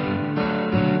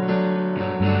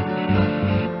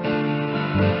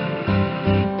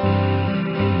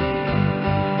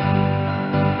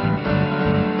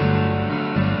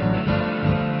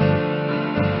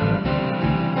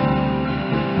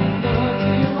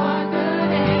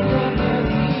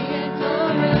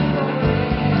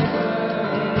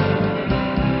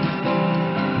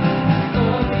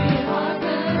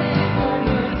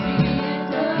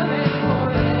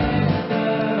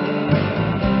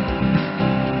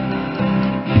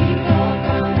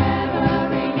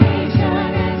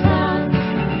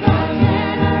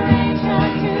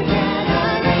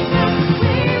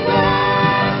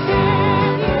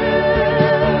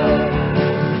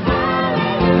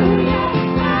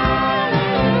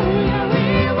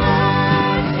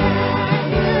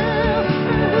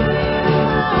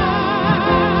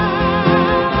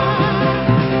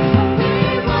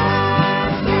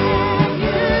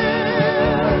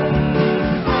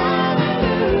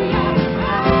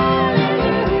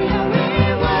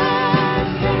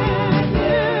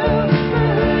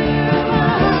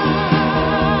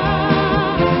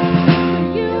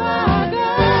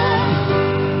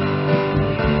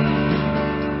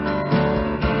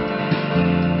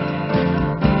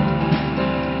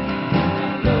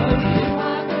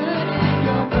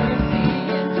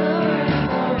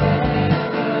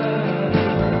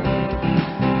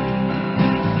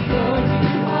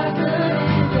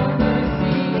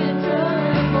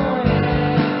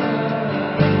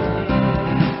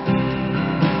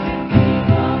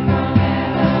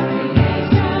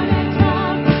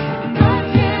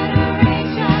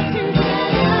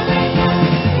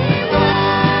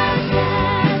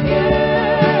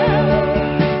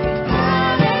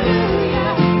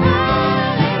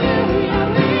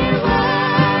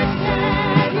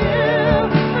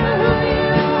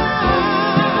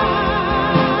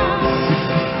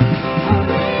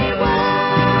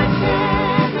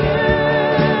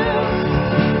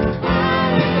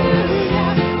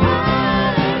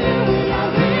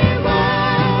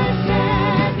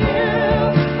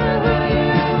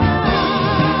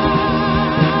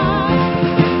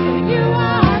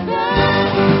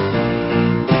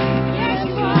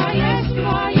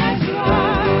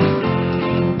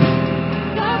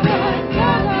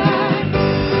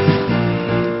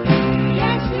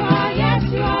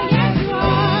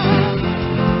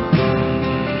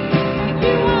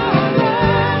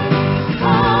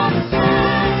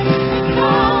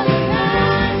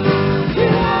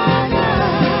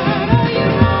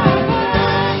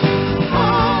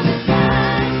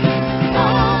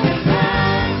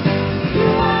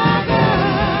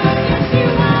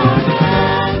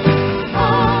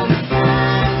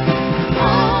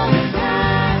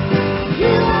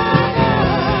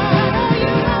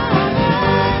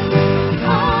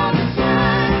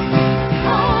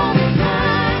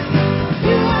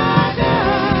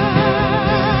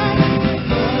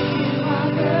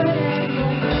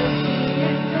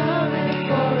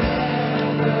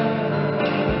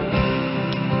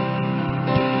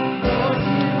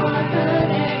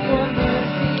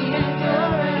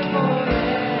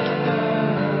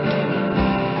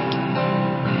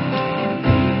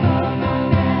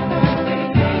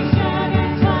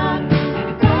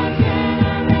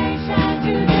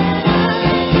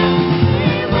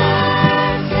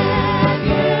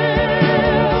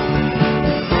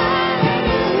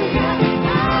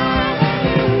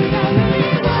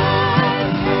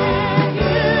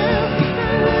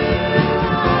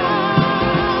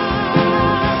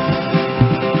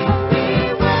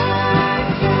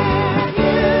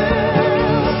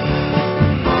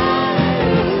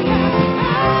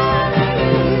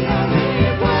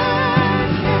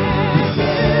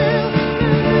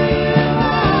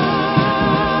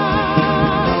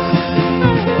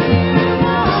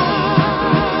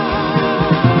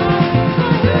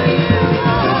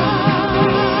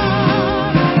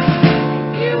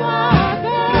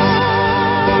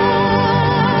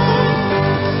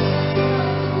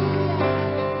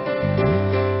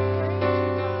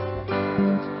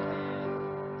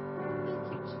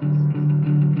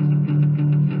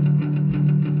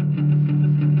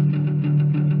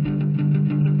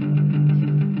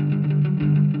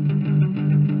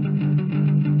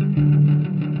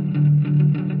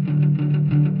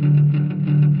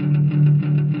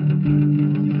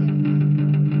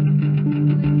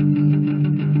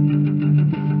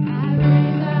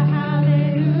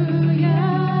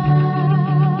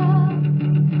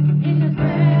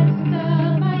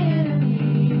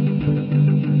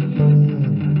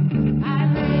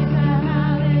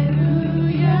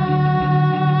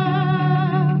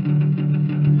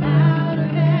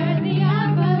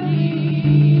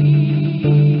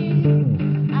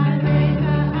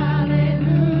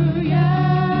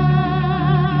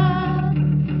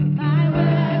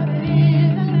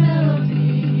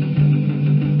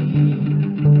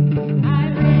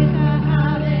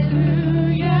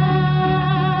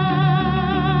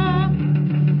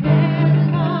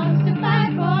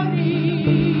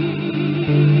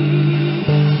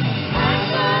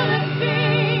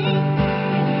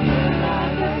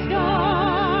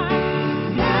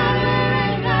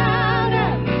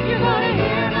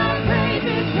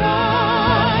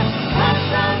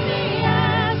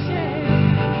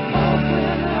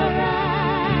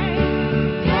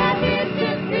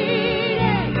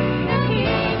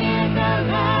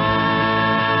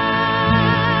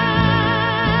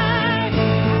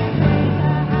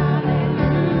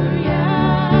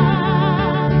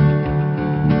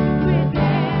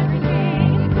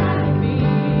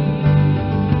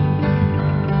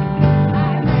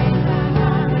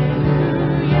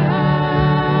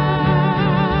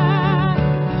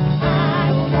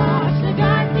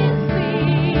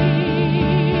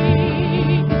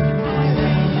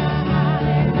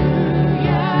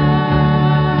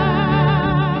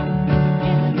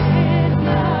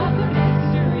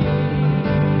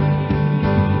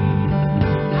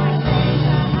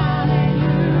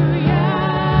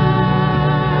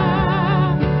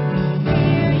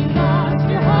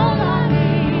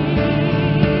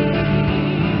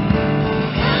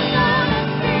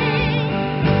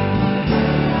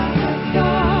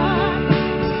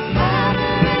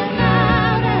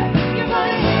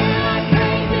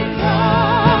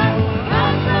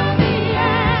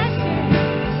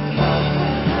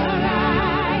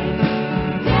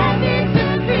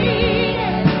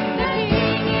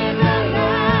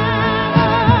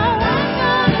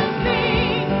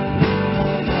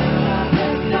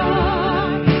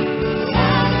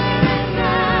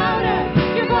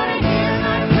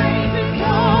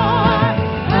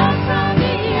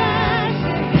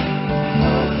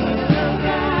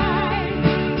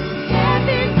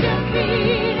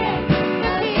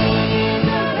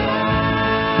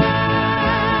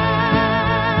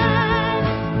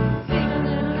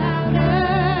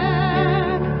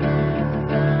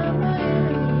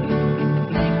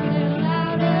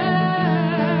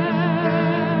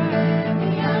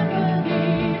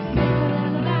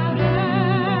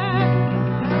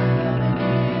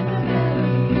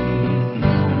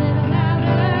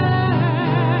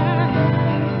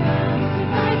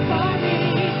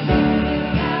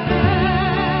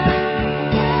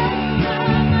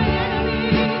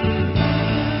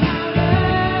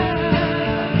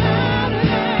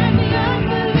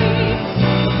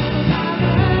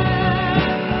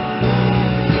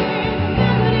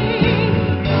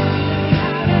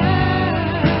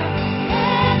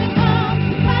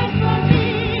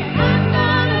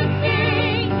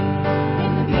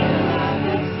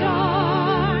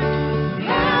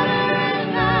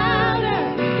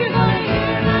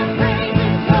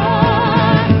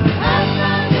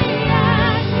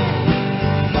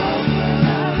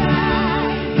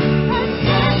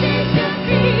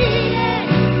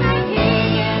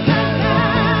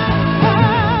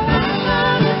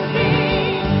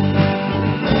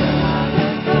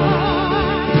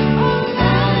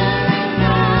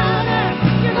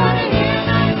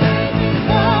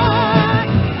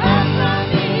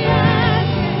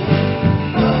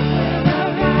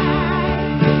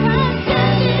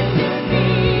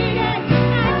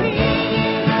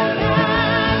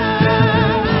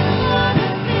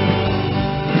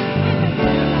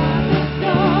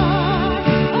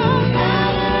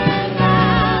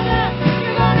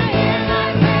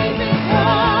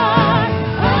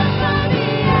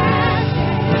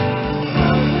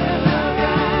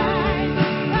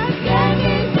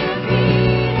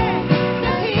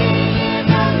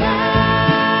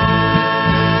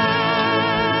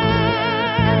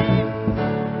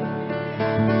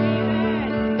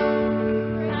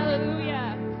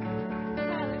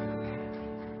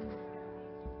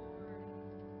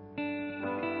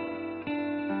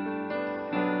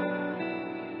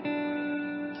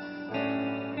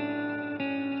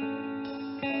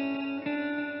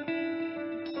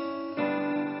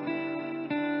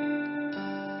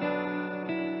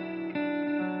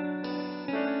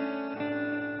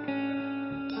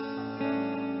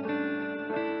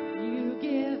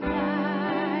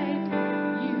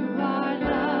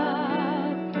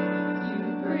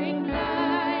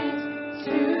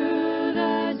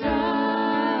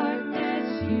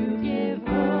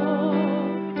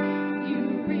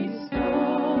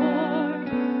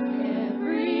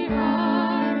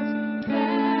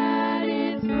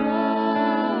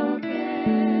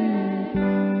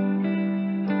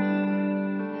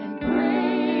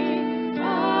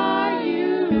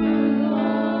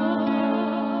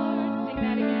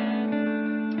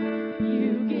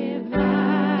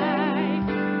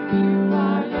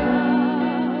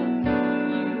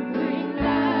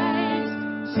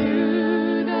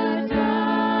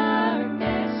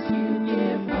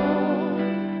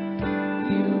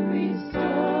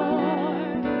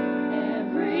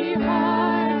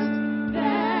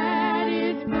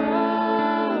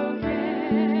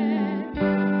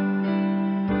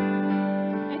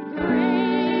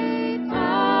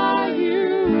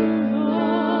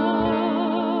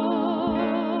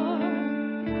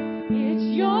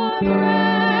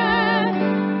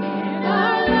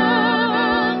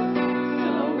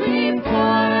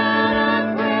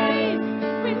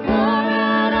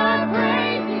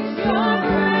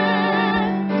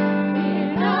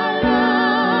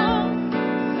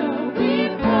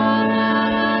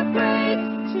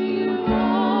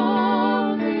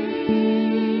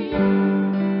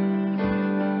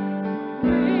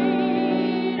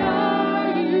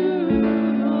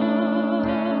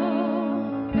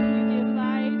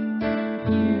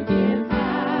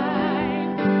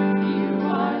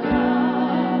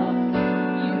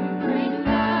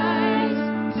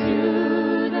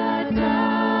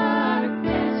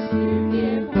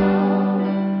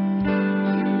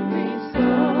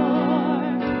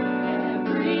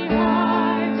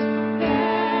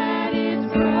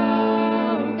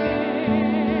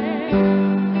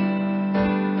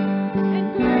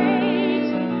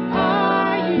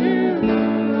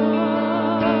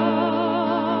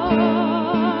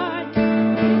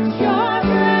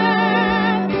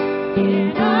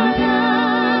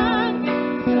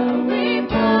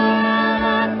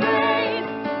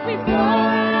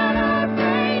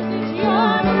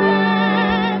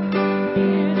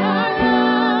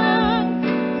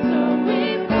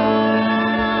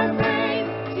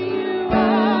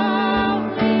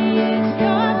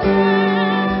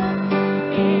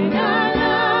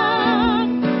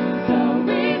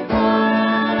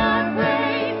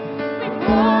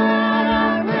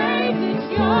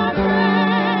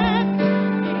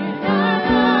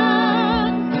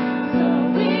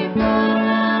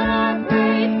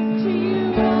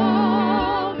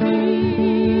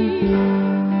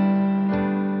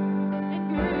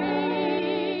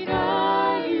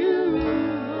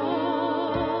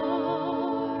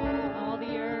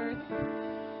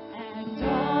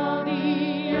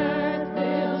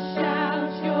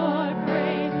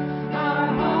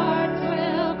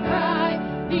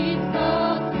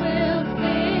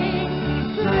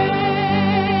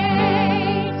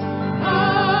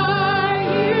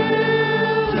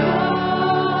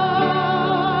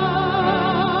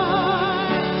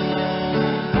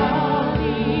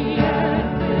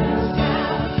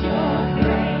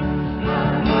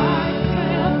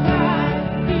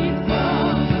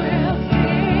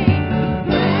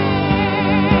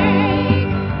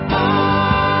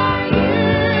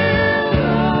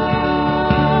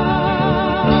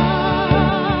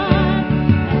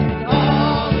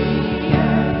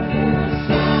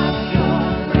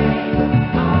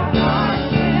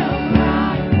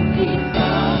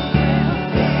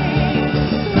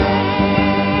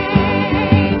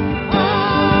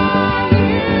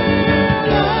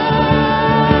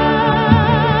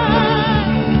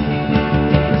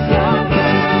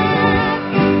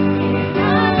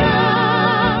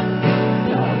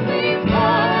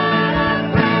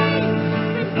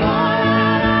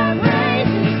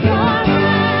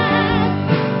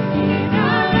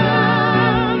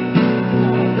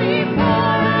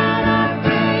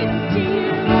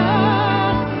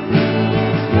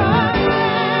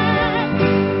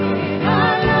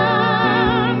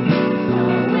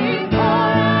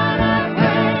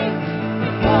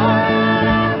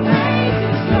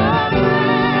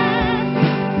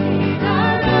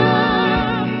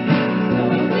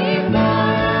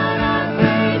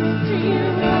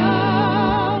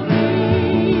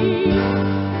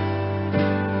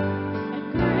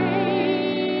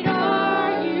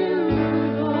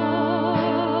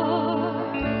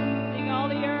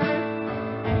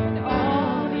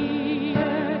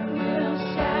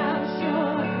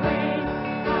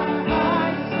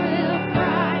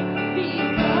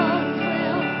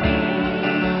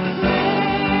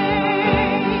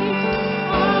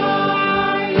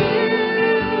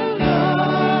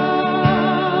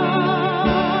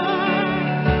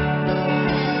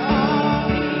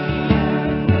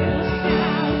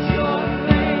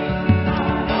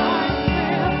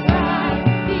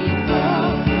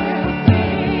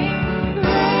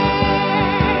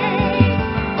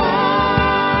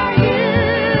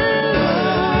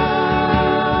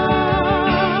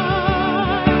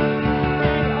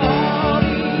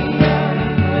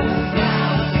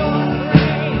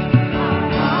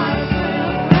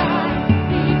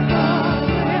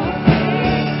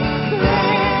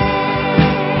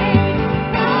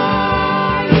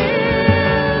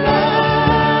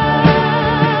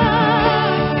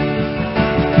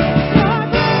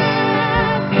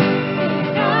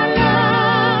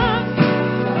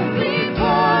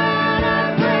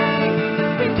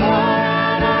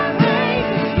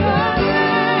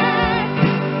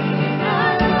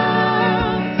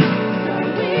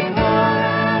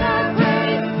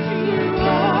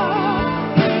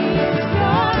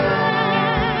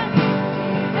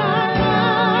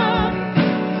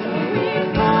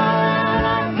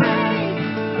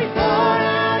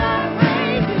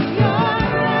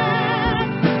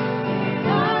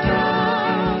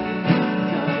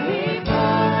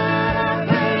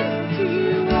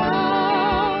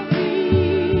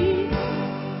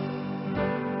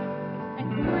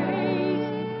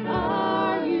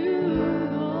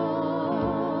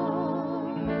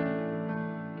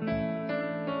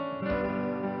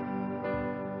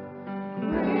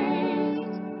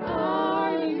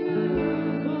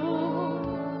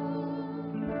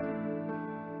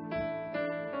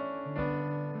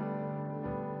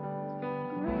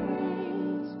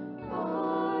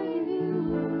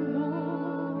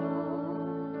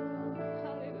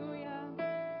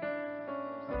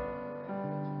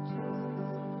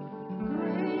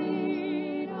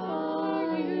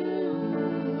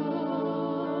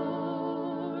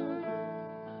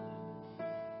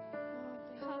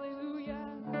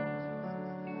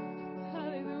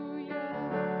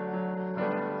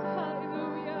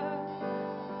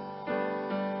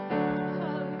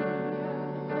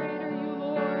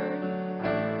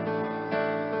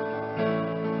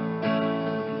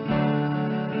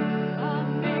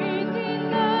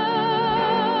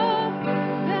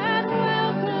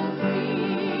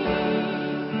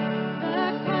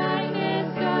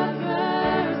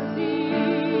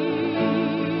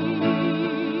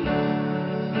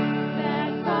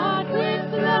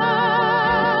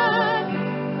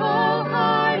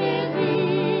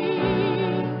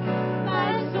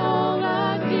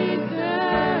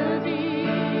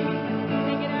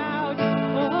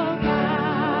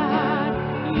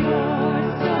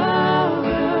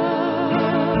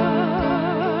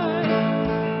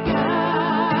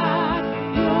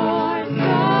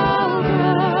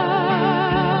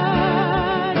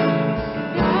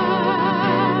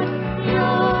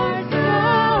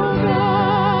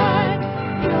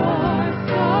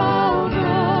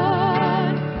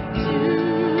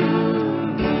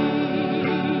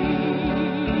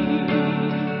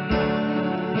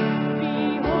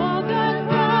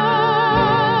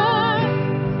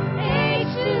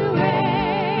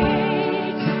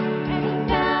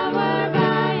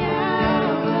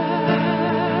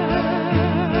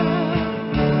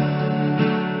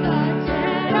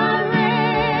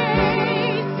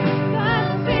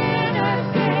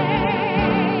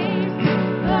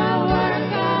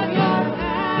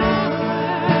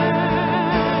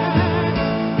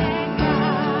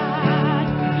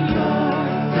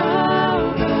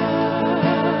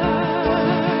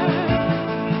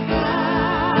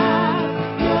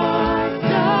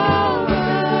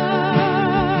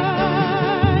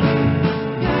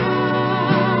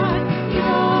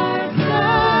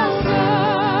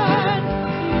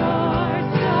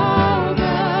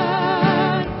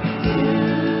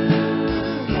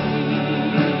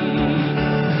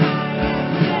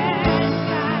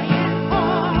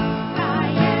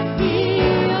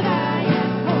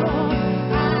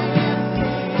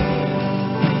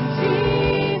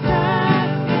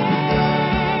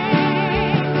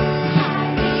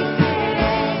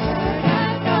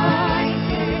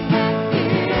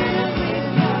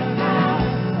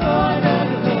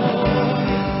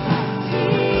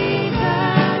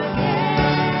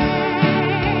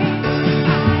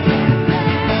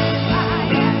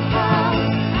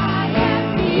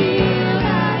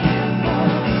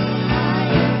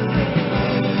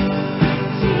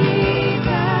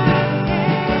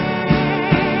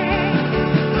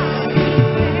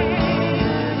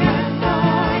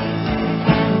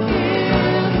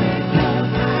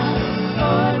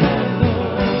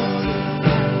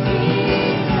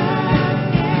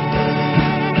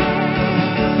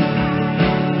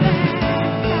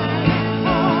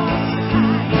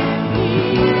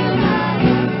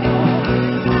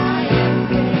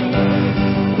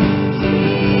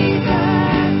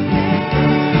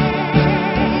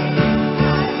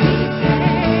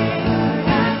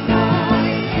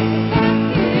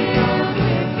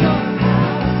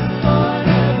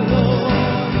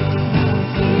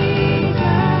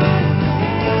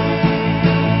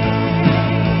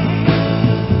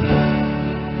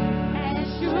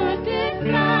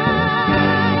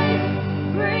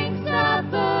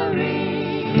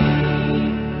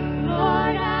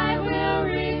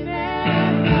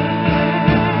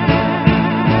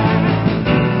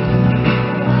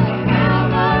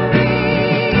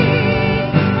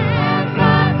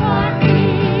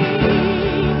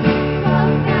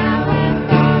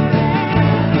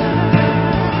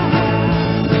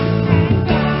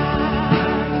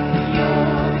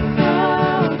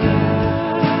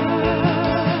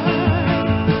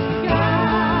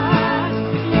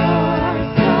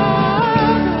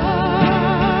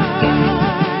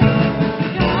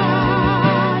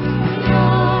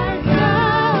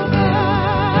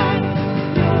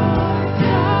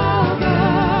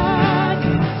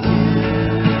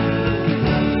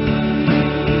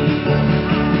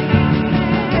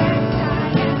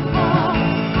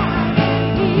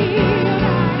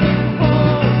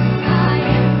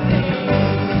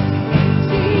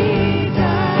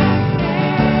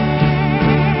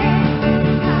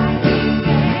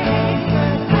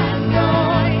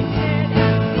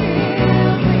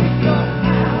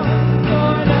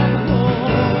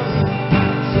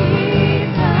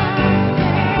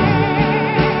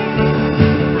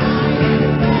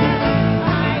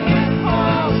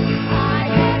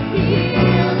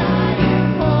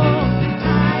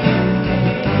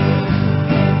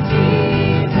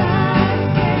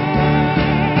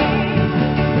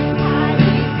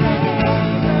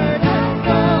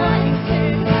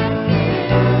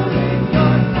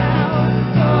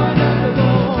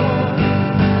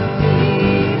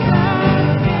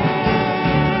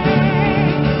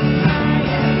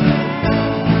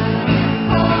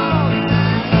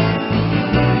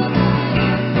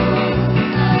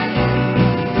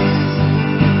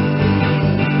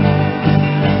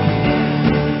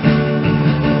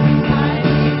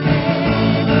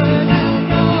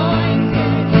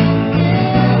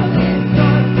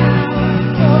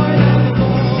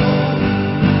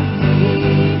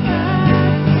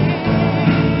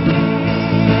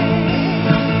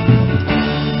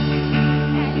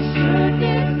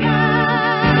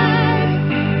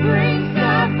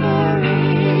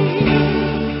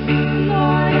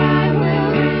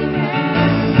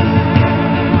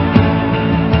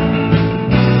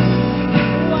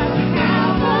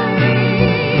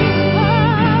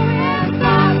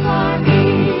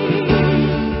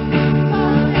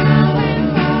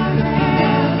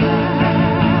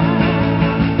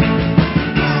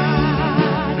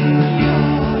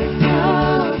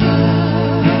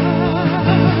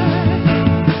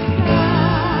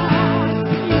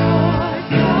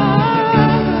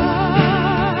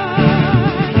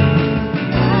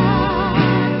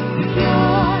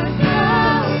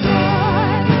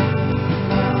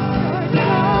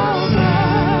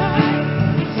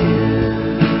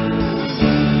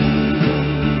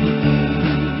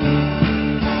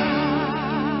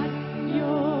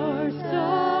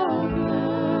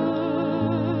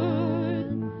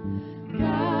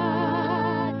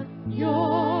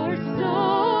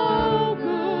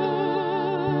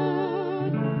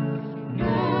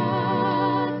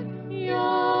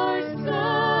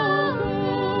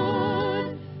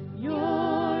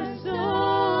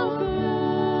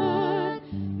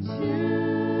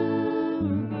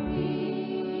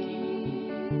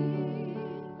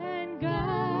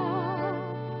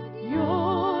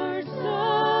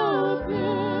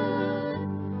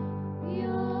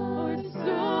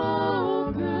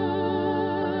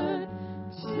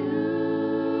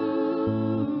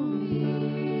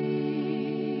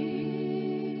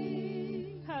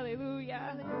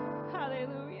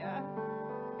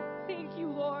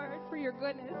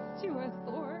 kindness to us,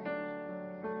 Lord.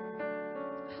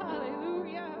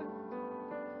 Hallelujah.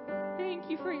 Thank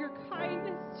you for your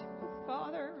kindness to us,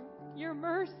 Father, your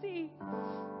mercy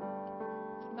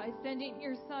by sending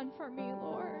your Son for me,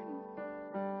 Lord.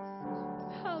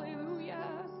 Hallelujah.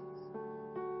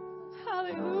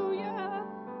 Hallelujah.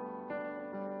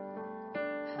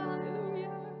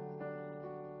 Hallelujah.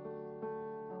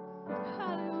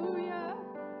 Hallelujah.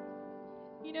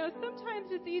 You know, sometimes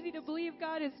it's easy to believe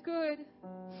God is good,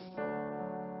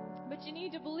 but you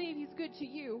need to believe He's good to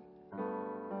you.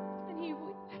 And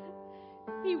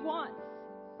He wants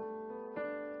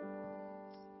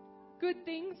good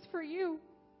things for you.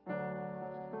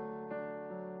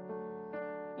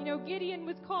 You know, Gideon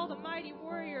was called a mighty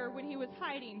warrior when he was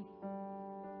hiding.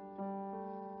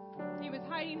 He was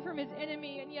hiding from his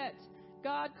enemy, and yet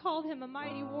God called him a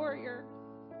mighty warrior.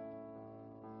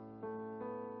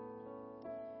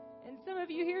 And some of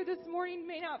you here this morning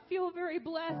may not feel very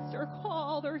blessed or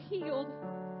called or healed,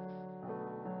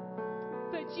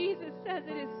 but Jesus says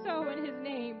it is so in His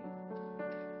name.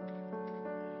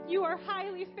 You are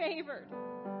highly favored.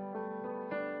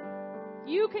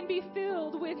 You can be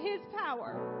filled with His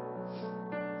power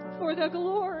for the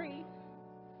glory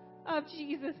of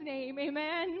Jesus' name.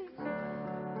 Amen.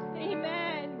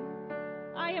 Amen.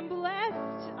 I am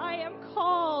blessed. I am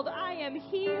called. I am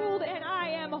healed. And I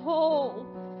am whole.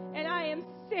 And I am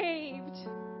saved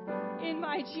in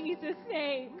my Jesus'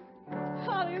 name.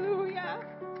 Hallelujah.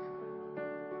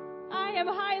 I am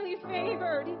highly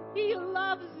favored. He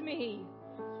loves me.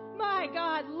 My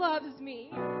God loves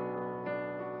me.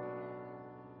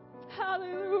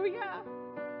 Hallelujah.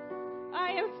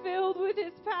 I am filled with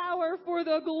His power for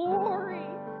the glory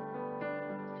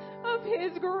of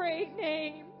His great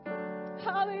name.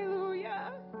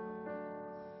 Hallelujah.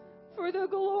 For the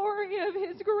glory of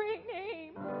His great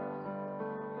name.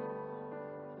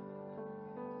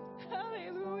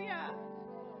 Hallelujah.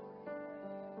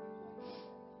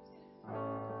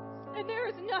 And there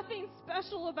is nothing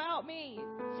special about me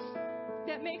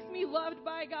that makes me loved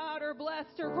by God or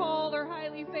blessed or called or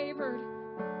highly favored.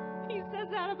 He says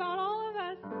that about all of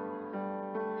us.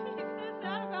 He says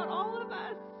that about all of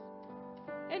us.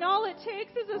 And all it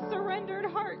takes is a surrendered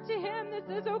heart to Him that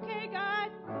says, okay, God,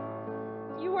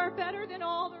 you are better than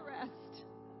all the rest.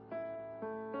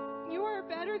 You are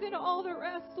better than all the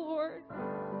rest, Lord.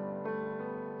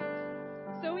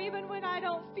 So even when I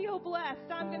don't feel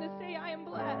blessed, I'm going to say I am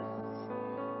blessed.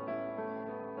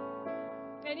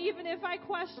 And even if I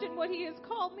question what He has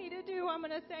called me to do, I'm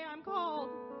going to say I'm called.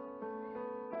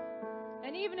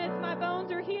 And even if my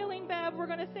bones are healing, Bev, we're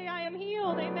going to say I am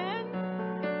healed. Amen?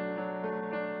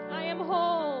 I am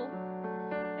whole.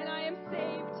 And I am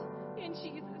saved in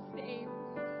Jesus' name.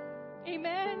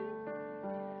 Amen?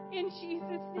 In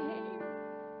Jesus' name.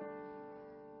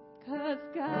 'Cause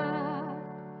God,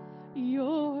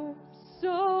 You're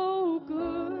so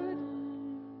good.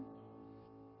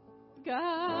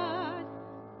 God,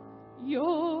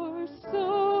 You're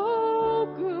so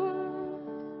good.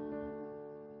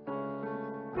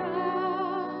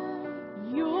 God,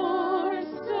 You're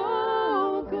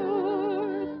so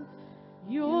good.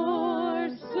 You're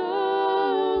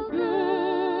so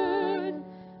good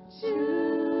to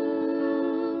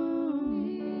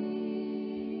me.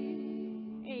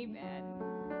 Amen.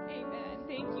 Amen.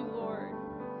 Thank you, Lord.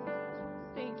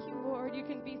 Thank you, Lord. You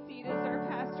can be seated as our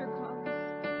pastor comes.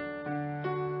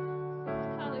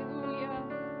 Hallelujah.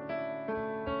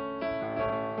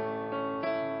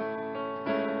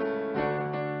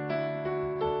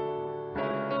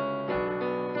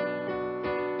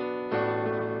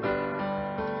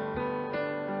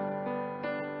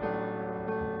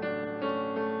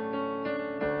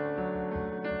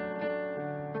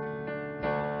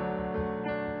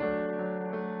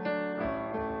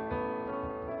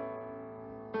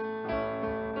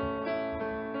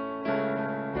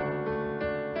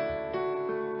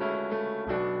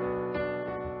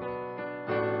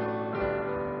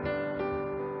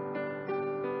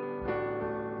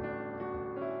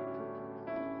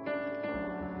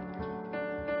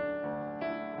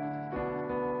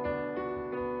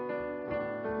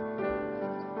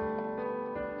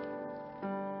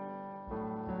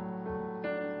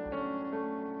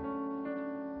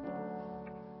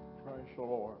 Praise the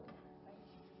Lord.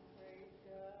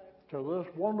 To this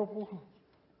wonderful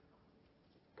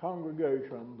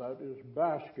congregation that is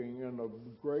basking in the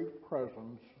great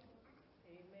presence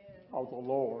of the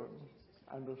Lord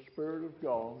and the Spirit of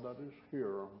God that is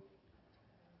here,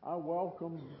 I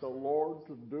welcome the Lord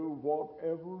to do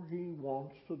whatever He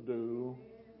wants to do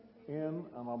in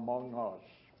and among us.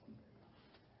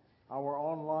 Our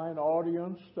online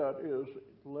audience that is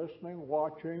listening,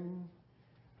 watching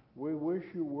We wish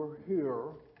you were here,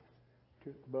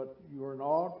 but you're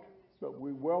not. But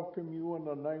we welcome you in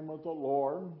the name of the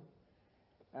Lord.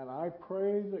 And I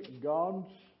pray that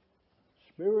God's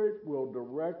Spirit will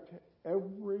direct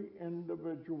every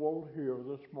individual here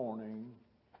this morning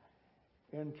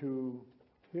into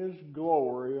His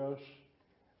glorious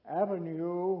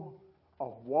avenue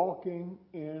of walking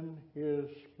in His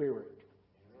Spirit.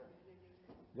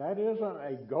 That isn't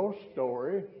a ghost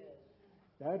story.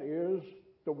 That is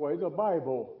the way the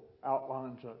Bible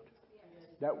outlines it,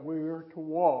 that we are to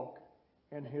walk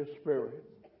in His Spirit.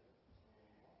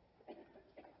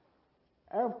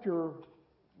 After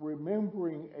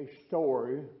remembering a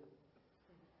story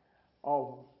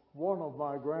of one of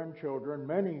my grandchildren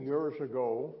many years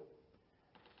ago,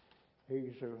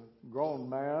 he's a grown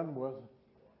man with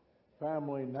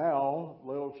family now,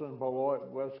 lives in Beloit,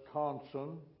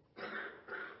 Wisconsin,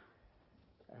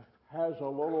 has a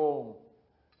little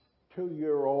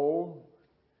 2-year-old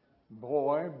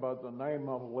boy by the name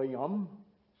of Liam.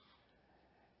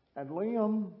 And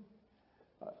Liam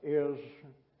is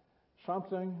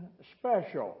something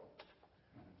special.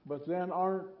 But then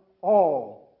aren't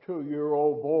all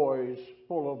 2-year-old boys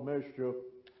full of mischief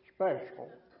special?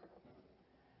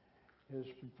 His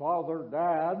father,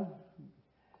 Dad,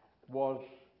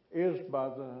 is by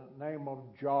the name of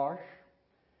Josh.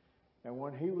 And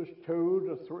when he was 2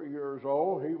 to 3 years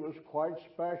old, he was quite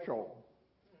special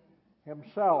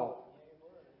himself.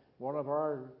 One of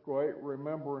our great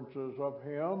remembrances of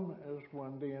him is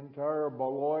when the entire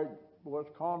Beloit,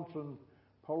 Wisconsin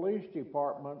Police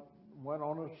Department went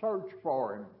on a search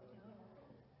for him.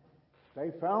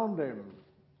 They found him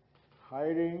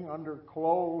hiding under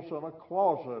clothes in a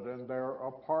closet in their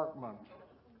apartment.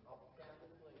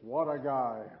 What a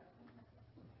guy.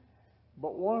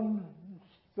 But one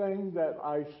thing that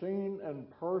I seen in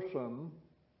person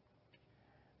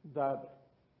that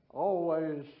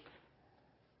always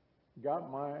got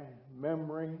my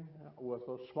memory with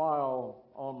a smile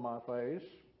on my face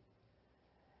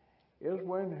is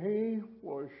when he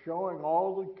was showing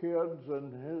all the kids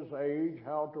in his age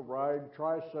how to ride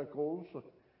tricycles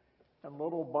and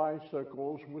little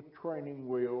bicycles with training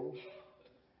wheels.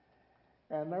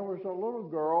 And there was a little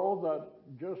girl that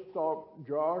just thought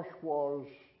Josh was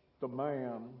the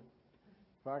man.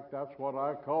 In fact, that's what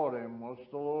I called him, was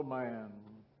the little man.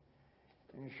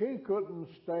 And she couldn't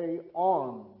stay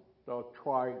on the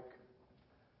trike.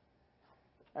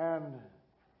 And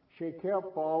she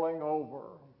kept falling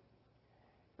over.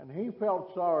 And he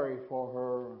felt sorry for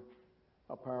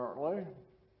her, apparently.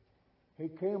 He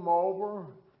came over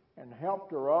and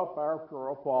helped her up after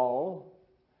a fall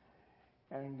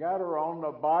and got her on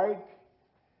the bike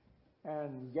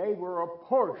and gave her a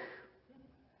push.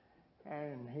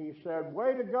 And he said,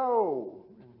 "Way to go,"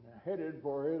 and headed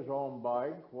for his own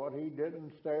bike. What he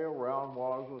didn't stay around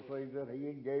was to see that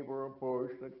he gave her a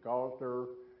push that caused her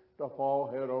to fall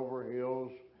head over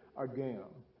heels again.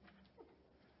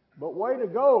 But way to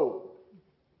go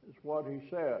is what he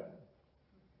said.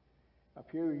 A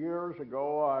few years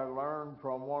ago, I learned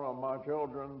from one of my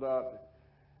children that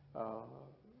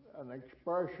an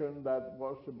expression that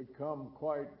was to become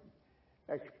quite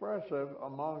expressive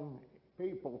among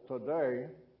people today,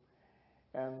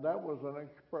 and that was an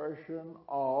expression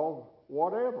of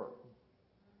whatever.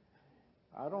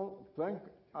 I don't think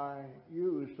I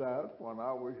used that when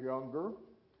I was younger,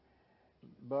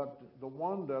 but the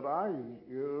one that I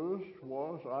used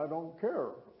was, I don't care.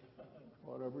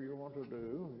 Whatever you want to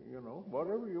do,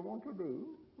 whatever you want to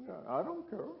do, I don't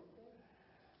care.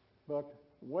 But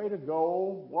way to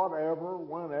go, whatever,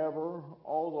 whenever,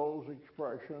 all those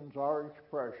expressions are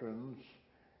expressions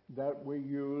that we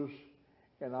use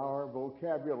in our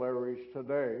vocabularies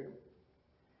today.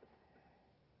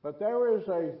 But there is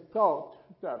a thought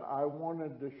that I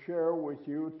wanted to share with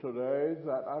you today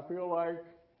that I feel like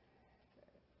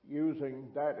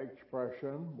using that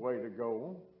expression, way to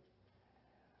go,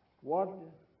 what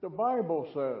the Bible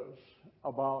says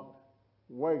about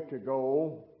way to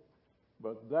go,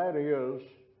 but that is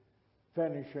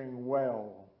finishing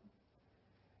well.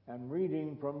 And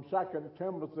reading from 2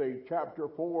 Timothy chapter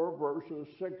 4, verses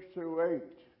 6 through 8,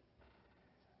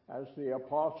 as the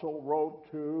apostle wrote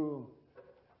to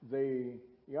the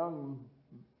young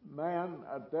man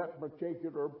at that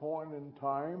particular point in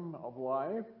time of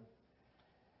life,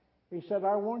 he said,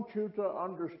 "I want you to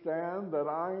understand that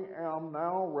I am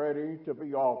now ready to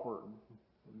be offered."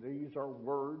 These are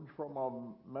words from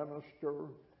a minister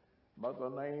by the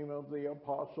name of the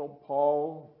Apostle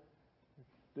Paul.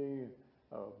 The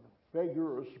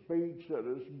figure of speech that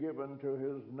is given to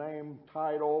his name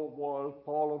title was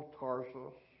Paul of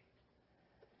Tarsus.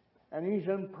 And he's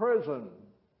in prison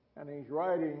and he's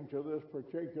writing to this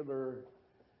particular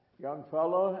young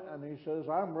fella, and he says,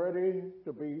 I'm ready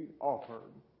to be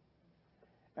offered.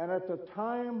 And at the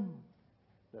time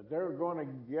that they're going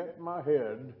to get my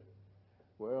head,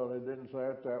 well, it didn't say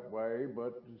it that way,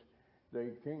 but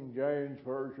the King James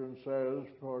Version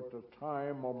says, for the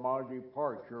time of my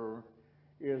departure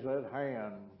is at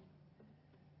hand.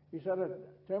 He said,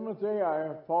 Timothy, I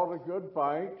have fought a good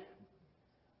fight.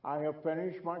 I have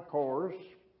finished my course.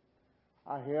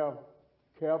 I have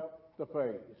kept the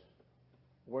faith.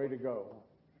 Way to go.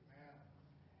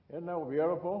 Isn't that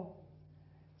beautiful?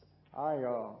 I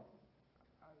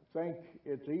think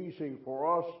it's easy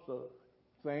for us to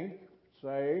think,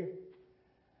 say,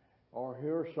 or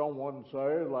hear someone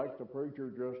say, like the preacher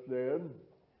just did,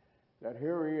 that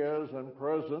here he is in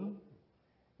prison.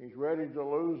 He's ready to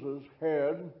lose his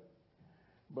head,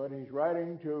 but he's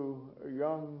writing to a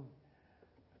young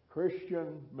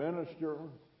Christian minister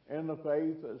in the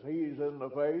faith as he's in the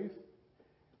faith.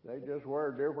 They just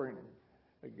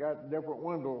they got different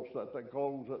windows that they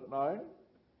close at night.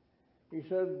 He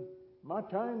said, my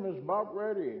time is about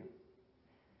ready.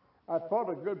 I fought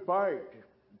a good fight.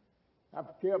 I've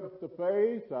kept the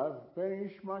faith. I've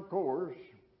finished my course.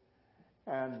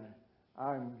 And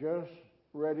I'm just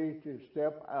ready to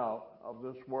step out of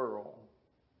this world.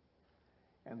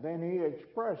 And then he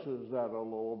expresses that a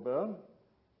little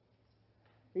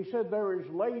bit. He said, there is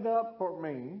laid up for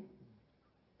me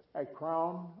a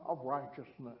crown of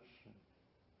righteousness.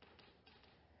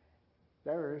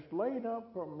 There is laid up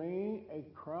for me a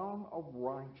crown of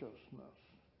righteousness,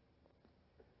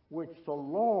 which the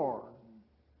Lord,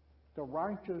 the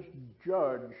righteous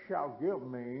judge, shall give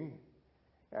me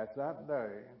at that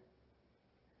day.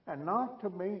 And not to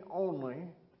me only,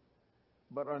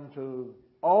 but unto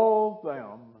all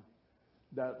them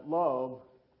that love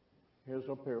his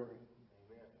appearing.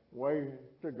 Way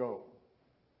to go.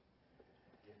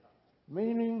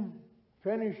 Meaning,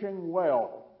 finishing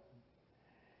well.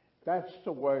 That's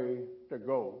the way to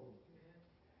go.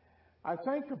 I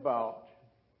think about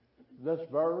this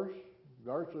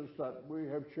verses that we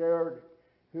have shared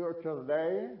here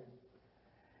today,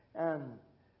 and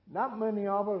not many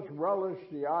of us relish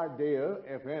the idea,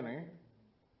 if any,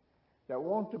 that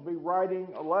want to be writing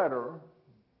a letter,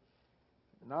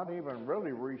 not even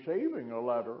really receiving a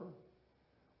letter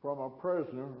from a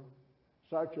prisoner,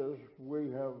 such as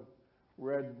we have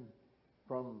read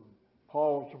from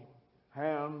Paul's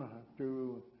hand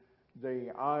to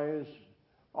the eyes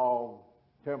of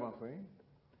Timothy.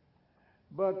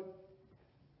 But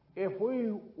if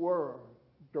we were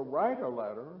to write a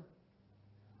letter,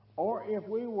 or if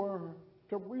we were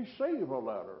to receive a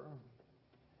letter,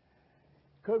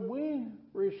 could we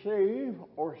receive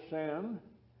or send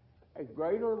a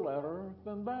greater letter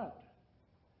than that?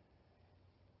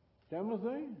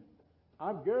 Timothy,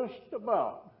 I've just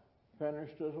about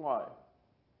finished his life.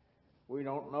 We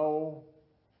don't know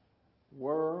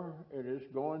where it is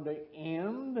going to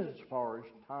end as far as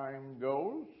time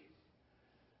goes,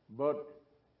 but,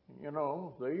 you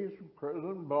know, these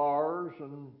prison bars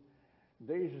and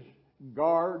these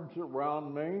guards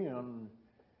around me, and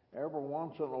every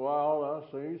once in a while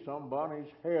I see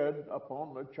somebody's head up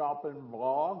on the chopping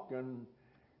block, and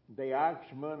the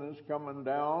axeman is coming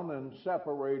down and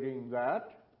separating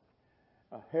that,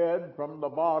 a head from the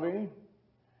body.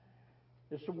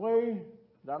 It's the way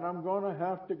that I'm going to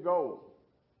have to go.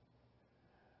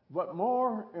 But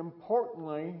more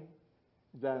importantly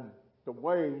than the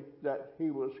way that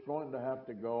he was going to have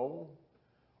to go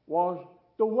was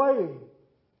the way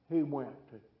he went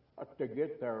to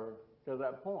get there to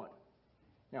that point.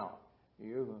 Now,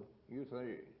 you'd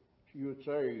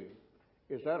say,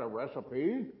 is that a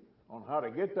recipe on how to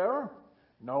get there?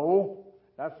 No,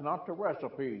 that's not the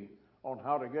recipe on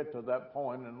how to get to that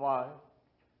point in life.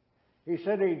 He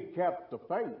said he'd kept the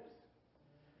faith.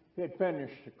 He'd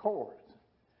finished the course.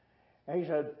 And he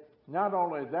said, not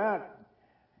only that,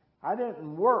 I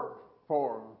didn't work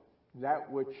for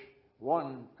that which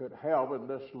one could have in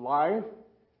this life,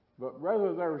 but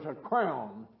rather there's a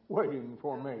crown waiting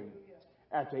for me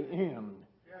at the end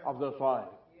of this life.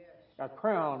 A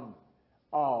crown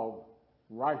of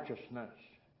righteousness.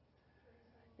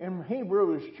 In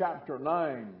Hebrews chapter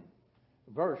 9,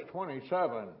 verse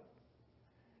 27,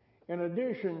 in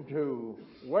addition to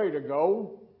way to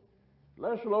go,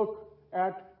 let's look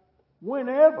at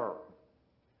whenever.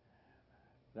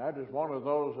 That is one of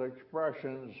those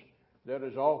expressions that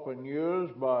is often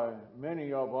used by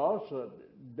many of us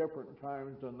at different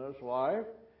times in this life.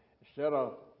 Instead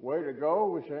of way to go,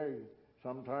 we say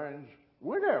sometimes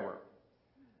whenever.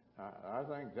 I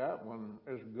think that one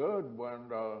is good when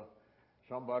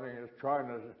somebody is trying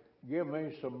to give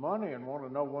me some money and want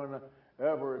to know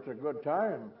whenever it's a good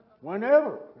time.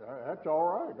 Whenever. That's all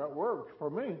right. That works for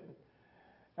me.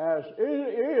 As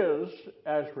it is,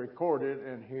 as recorded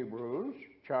in Hebrews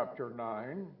chapter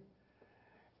 9,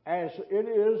 as it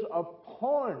is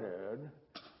appointed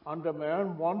unto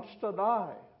man once to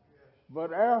die,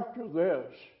 but after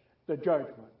this, the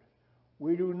judgment.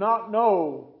 We do not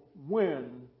know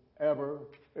when ever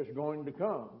is going to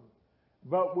come,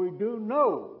 but we do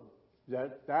know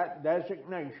that that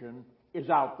designation is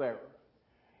out there.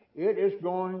 It is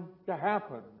going to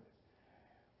happen.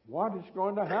 What is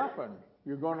going to happen?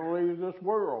 You're going to leave this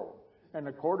world. And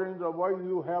according to the way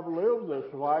you have lived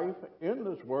this life in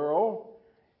this world,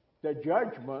 the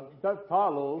judgment that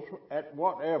follows at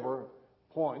whatever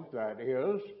point that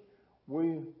is,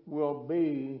 we will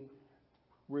be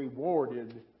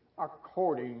rewarded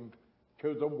according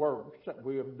to the works that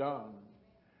we have done.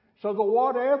 So the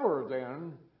whatever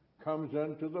then comes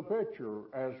into the picture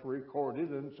as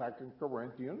recorded in 2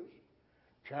 Corinthians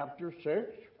chapter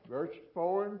 6, verse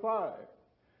 4 and 5.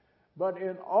 But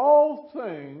in all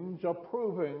things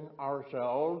approving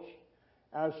ourselves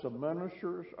as the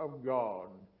ministers of God,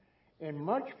 in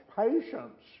much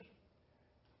patience.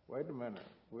 Wait a minute.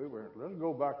 Let's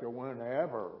go back to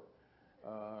whenever.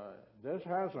 This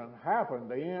hasn't happened.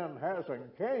 The end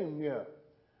hasn't came yet.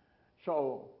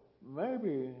 So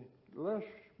maybe let's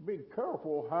be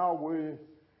careful how we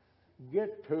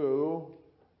get to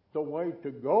the way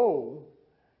to go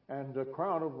and the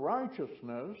crown of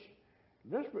righteousness.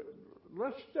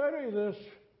 Let's study this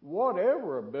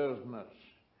whatever business.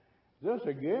 This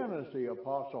again is the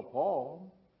Apostle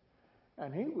Paul.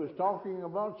 And he was talking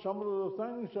about some of the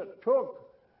things that took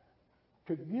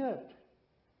to get,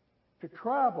 to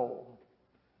travel,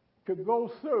 to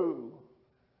go through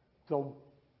the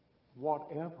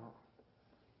whatever.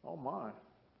 Oh my.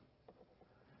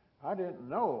 I didn't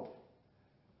know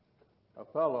a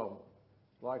fellow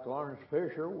like Lawrence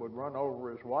Fisher would run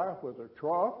over his wife with a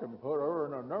truck and put her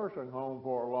in a nursing home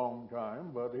for a long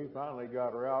time, but he finally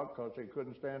got her out because he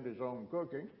couldn't stand his own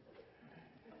cooking.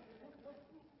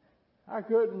 I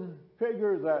couldn't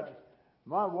figure that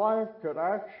my wife could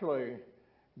actually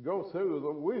go through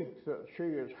the week that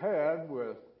she has had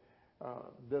with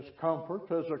discomfort,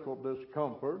 physical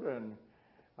discomfort, and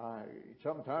I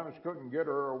sometimes couldn't get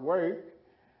her awake.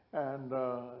 And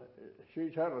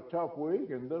she's had a tough week,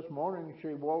 and this morning she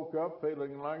woke up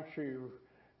feeling like she was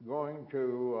going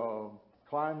to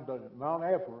climb the Mount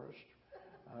Everest.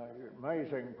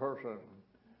 Amazing person.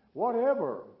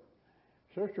 Whatever.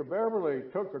 Sister Beverly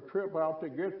took a trip out to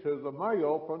get to the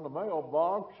mail from the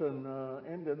mailbox and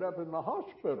ended up in the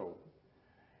hospital.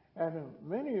 And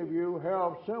many of you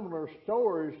have similar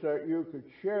stories that you could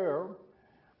share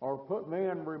or put me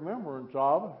in remembrance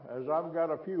of, as I've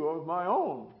got a few of my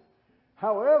own.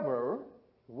 However,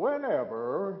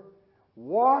 whenever,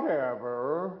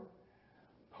 whatever,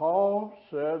 Paul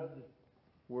said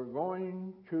we're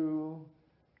going to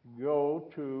go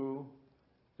to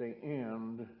the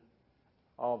end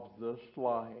of this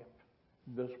life,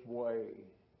 this way.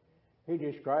 He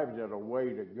describes it a way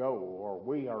to go, or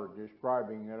we are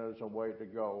describing it as a way to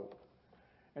go.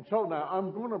 And so now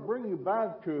I'm going to bring you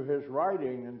back to his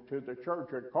writing and to the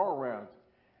church at Corinth.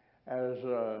 As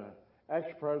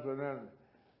ex-President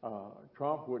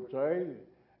Trump would say,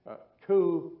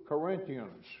 2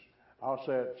 Corinthians. I'll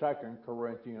say it 2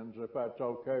 Corinthians if that's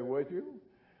okay with you.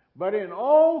 But in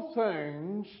all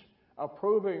things,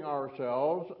 approving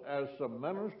ourselves as the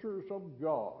ministers of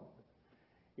God.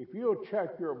 If you'll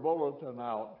check your bulletin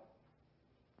out,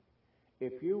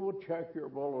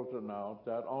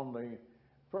 that on the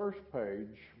first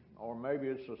page, or maybe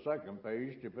it's the second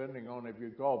page, depending on if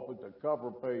you call it the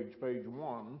cover page, page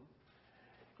 1,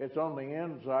 it's on the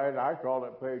inside, I call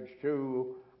it page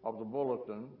 2 of the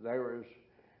bulletin. There is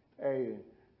a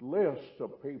list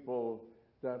of people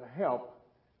that help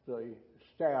the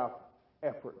staff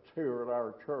efforts here at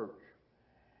our church.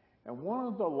 And one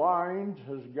of the lines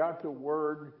has got the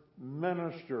word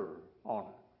minister on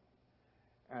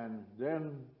it. And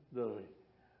then the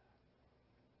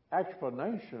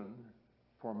explanation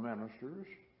for ministers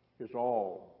is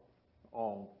all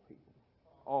people,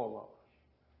 all of us.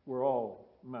 We're all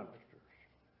ministers.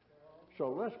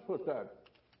 So let's put that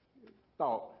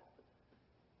thought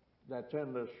that's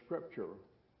in this scripture,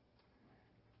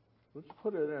 let's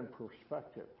put it in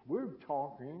perspective.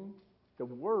 The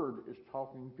Word is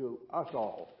talking to us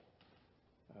all.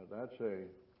 That's a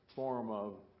form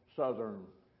of Southern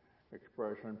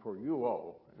expression for you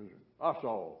all, us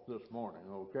all this morning,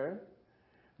 okay?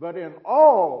 But in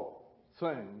all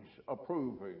things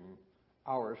approving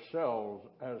ourselves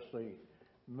as the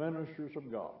ministers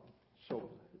of God. So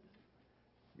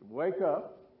wake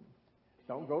up.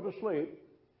 Don't go to sleep.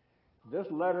 This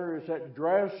letter is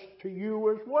addressed to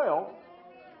you as well.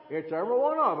 It's every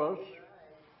one of us.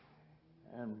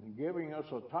 And giving us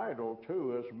a title,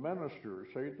 too, as ministers.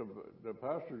 See, the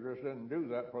pastor just didn't do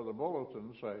that for the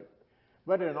bulletin's sake.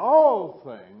 But in all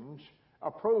things,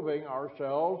 approving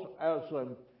ourselves as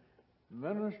the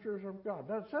ministers of God.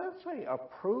 Does that say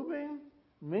approving,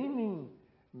 meaning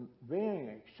being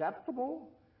acceptable?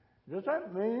 Does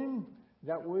that mean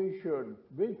that we should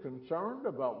be concerned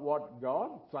about what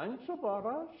God thinks about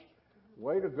us?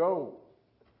 Way to go.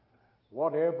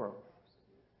 Whatever.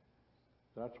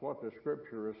 That's what the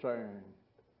Scripture is saying.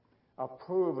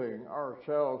 Approving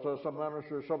ourselves as the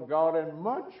ministers of God in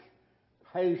much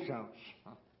patience.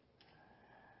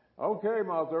 Okay,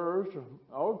 mothers.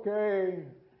 Okay,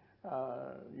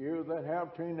 you that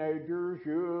have teenagers,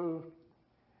 you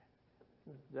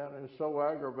that is so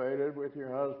aggravated with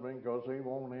your husband because he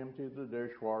won't empty the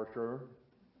dishwasher.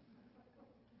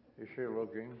 Is she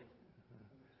looking?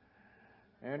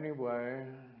 Anyway,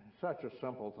 such a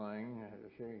simple thing.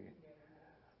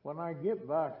 When I get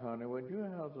back, honey, would you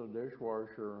have the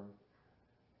dishwasher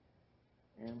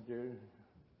empty?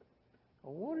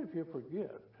 Well, what if you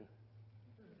forget?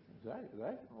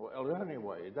 Well,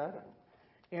 anyway,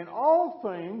 in all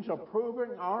things,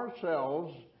 approving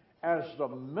ourselves as the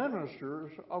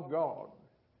ministers of God,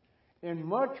 in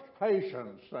much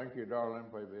patience. Thank you, darling,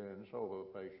 for being so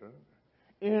patient.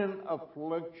 In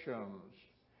afflictions,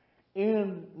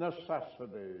 in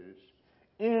necessities,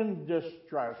 in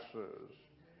distresses.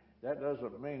 That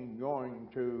doesn't mean going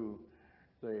to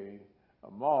the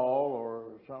mall or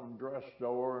some dress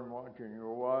store and watching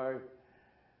your wife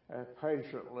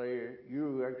patiently,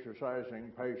 you exercising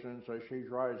patience as she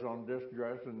tries on this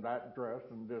dress and that dress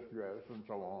and this dress and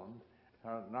so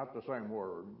on. Not the same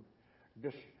word.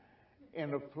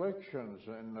 In afflictions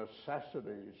and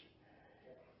necessities,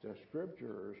 the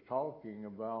Scripture is talking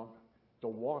about the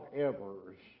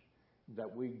whatevers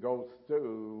that we go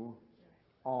through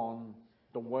on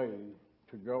the way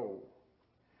to go.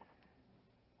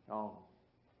 Now,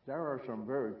 there are some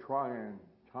very trying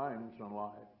times in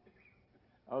life,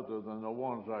 other than the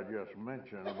ones I just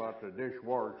mentioned about the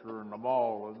dishwasher and the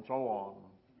mall and so on.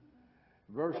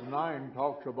 Verse 9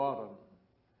 talks about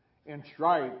them in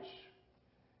stripes,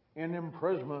 in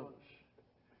imprisonments,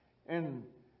 in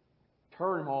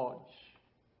turmoils,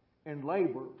 in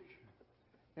labors,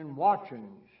 in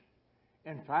watchings,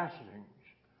 in fastings,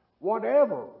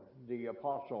 whatever the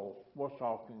apostle was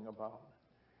talking about.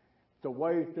 The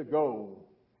way to go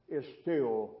is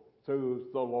still through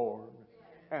the Lord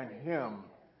and Him,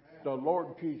 the Lord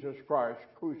Jesus Christ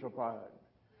crucified.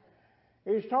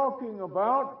 He's talking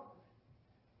about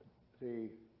the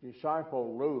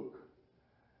disciple Luke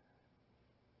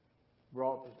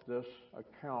brought this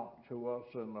account to us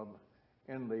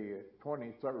in the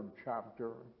 23rd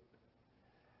chapter.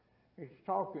 He's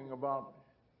talking about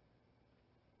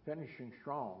finishing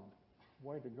strong.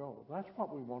 Way to go. That's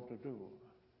what we want to do,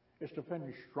 is to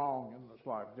finish strong in this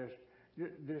life.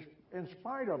 This, in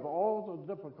spite of all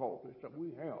the difficulties that we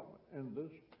have in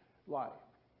this life,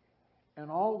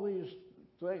 and all these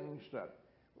things that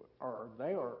are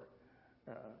there,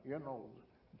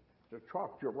 the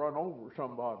truck to run over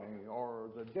somebody,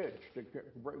 or the ditch to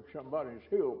break somebody's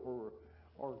hip, or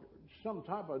some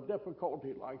type of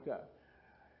difficulty like that.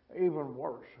 Even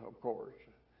worse, of course.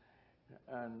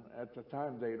 And at the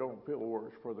time, they don't feel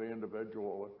worse for the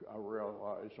individual. I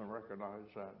realize and recognize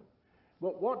that.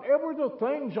 But whatever the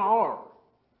things are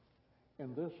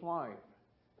in this life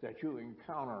that you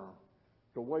encounter,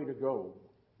 the way to go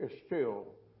is still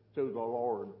through the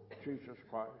Lord Jesus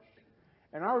Christ.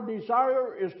 And our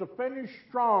desire is to finish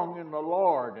strong in the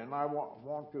Lord. And I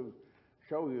want to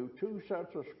show you two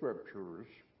sets of scriptures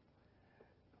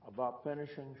about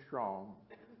finishing strong.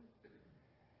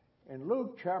 In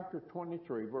Luke chapter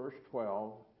 23, verse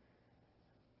 12,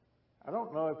 I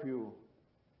don't know if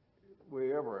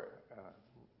we ever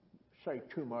say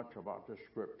too much about this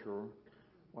scripture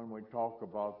when we talk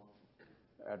about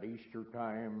at Easter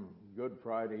time, Good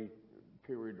Friday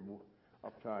period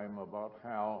of time, about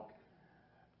how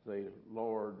the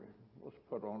Lord was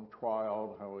put on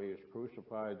trial, how He is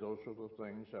crucified. Those are the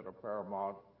things that are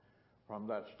paramount from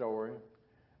that story.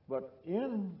 But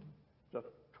in the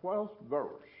 12th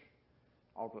verse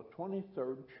of the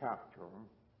 23rd chapter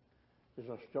is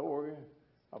a story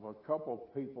of a couple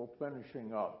people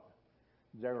finishing up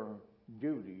their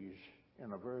duties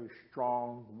in a very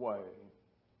strong way.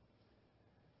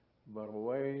 But a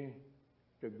way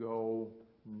to go,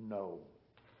 no.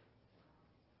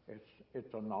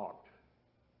 It's a not.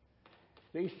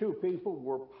 These two people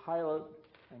were Pilate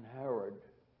and Herod.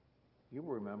 You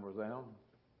remember them.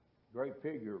 Great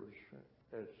figures,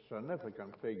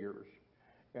 significant figures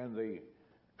in the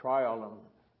trial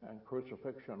and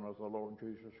crucifixion of the Lord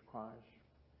Jesus Christ.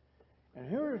 And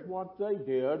here's what they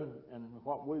did, and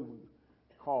what we would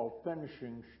call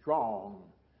finishing strong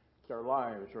their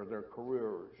lives or their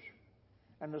careers.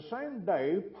 And the same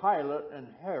day, Pilate and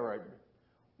Herod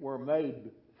were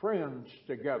made friends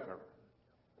together.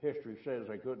 History says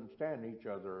they couldn't stand each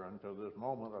other until this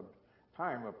moment of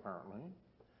time, apparently,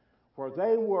 for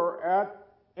they were at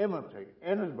enmity.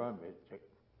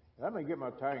 Let me get my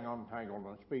untangled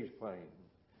on speech plane.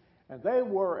 And they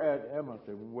were at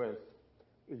enmity with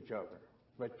each other,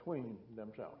 between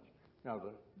themselves. Now,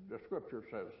 the scripture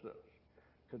says this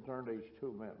concerning these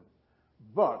two men.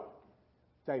 But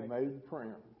they made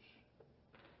friends.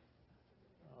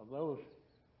 Those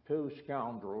two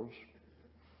scoundrels,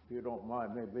 if you don't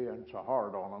mind me being so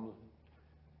hard on them,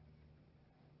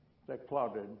 they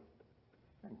plotted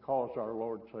and caused our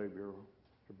Lord Savior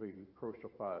to be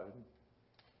crucified.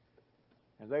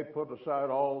 And they put aside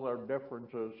all their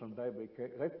differences, and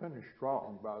they finished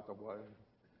strong, by the way.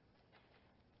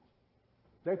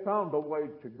 They found a way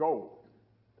to go.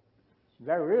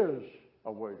 There is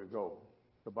a way to go.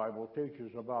 The Bible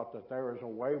teaches about that there is a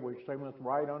way which seemeth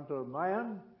right unto a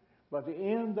man, but the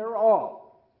end thereof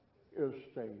is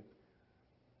the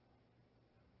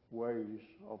ways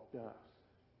of death.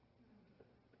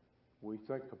 We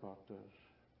think about this.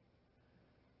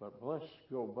 But let's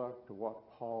go back to what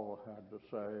Paul had to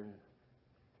say,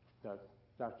 that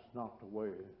that's not the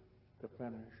way to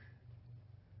finish.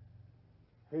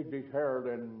 He declared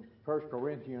in 1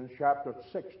 Corinthians chapter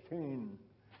 16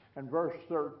 and verse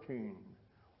 13,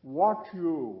 watch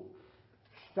you,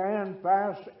 stand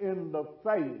fast in the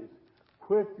faith,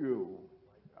 quit you.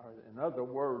 In other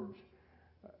words,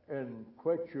 and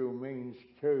quit you means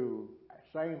to,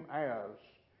 same as,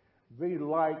 be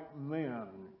like men,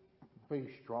 be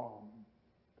strong.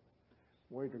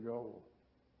 Way to go.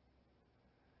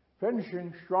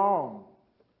 Finishing strong,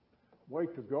 way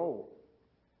to go.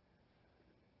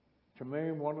 To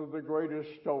me, one of the greatest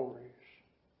stories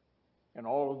in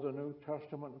all of the New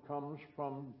Testament comes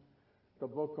from the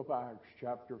book of Acts,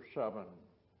 chapter 7.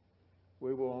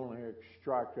 We will only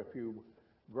extract a few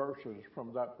verses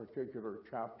from that particular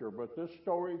chapter, but this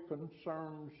story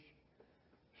concerns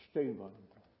Stephen.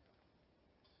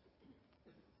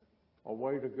 A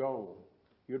way to go.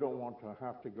 You don't want to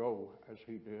have to go as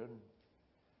he did,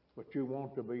 but you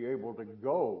want to be able to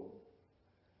go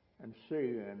and see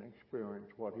and experience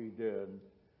what he did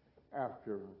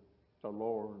after the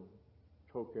Lord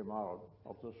took him out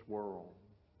of this world.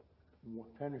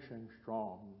 Finishing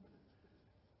strong.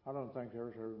 I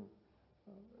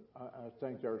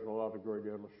think there's a lot of great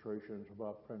illustrations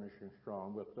about finishing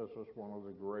strong, but this is one of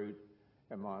the great,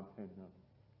 in my opinion.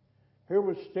 Here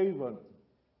was Stephen.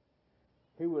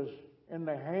 He was in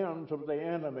the hands of the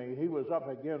enemy. He was up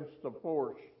against the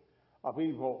force of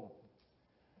evil,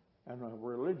 and a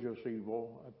religious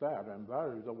evil at that. And by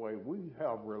the way, we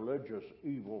have religious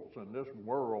evils in this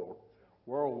world,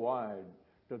 worldwide,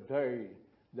 today,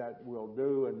 that will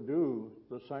do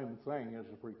the same thing as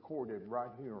recorded right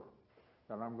here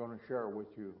that I'm going to share with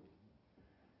you.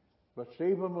 But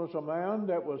Stephen was a man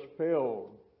that was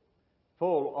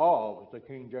full of, the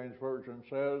King James Version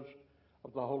says,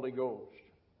 of the Holy Ghost.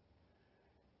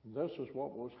 This is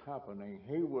what was happening.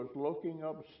 He was looking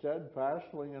up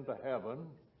steadfastly into heaven,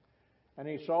 and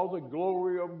he saw the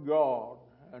glory of God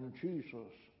and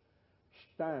Jesus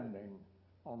standing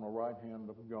on the right hand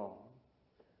of God.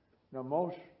 Now,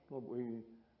 most what we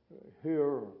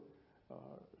hear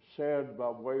said by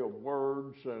way of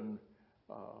words and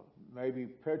maybe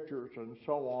pictures and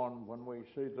so on, when we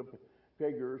see the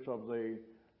figures of the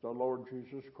Lord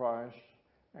Jesus Christ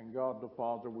and God the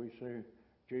Father, we see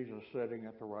Jesus sitting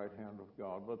at the right hand of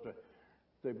God. But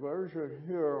the version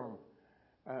here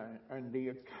and the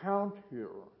account here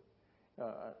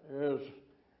is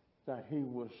that he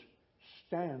was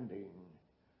standing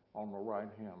on the right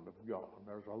hand of God.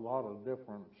 There's a lot of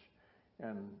difference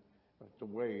in the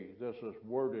way this is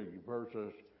worded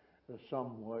versus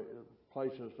some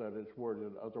places that it's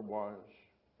worded otherwise.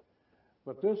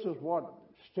 But this is what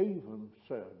Stephen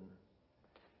said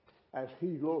as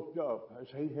he looked up, as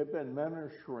he had been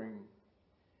ministering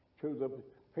to the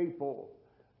people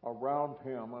around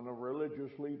him, and the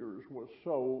religious leaders were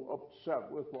so upset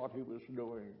with what he was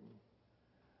doing.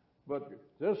 But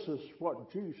this is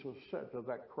what Jesus said to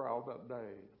that crowd that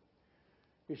day.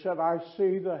 He said, I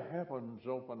see the heavens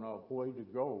open up. Way to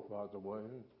go, by the way.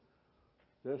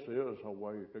 This is a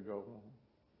way to go.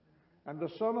 And the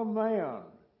Son of Man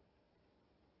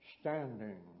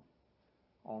standing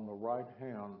on the right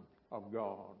hand of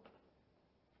God.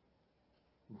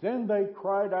 Then they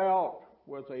cried out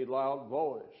with a loud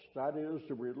voice, that is,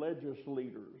 the religious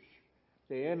leaders,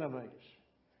 the enemies.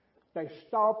 They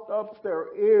stopped up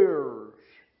their ears.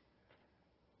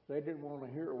 They didn't want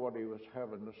to hear what he was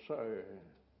having to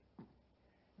say.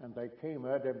 And they came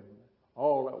at him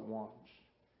all at once.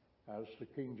 As the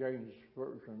King James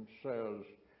Version says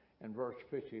in verse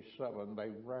 57, they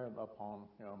ran upon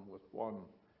him with one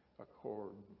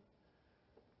accord.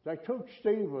 They took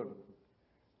Stephen.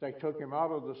 They took him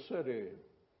out of the city.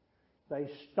 They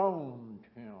stoned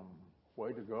him.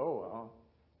 Way to go, huh?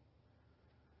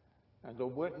 And the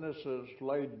witnesses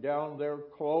laid down their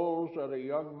clothes at a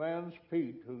young man's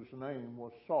feet whose name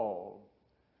was Saul.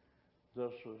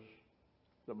 This is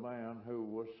the man who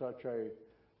was such a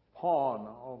pawn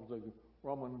of the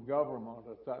Roman government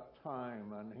at that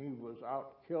time, and he was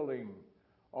out killing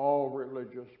all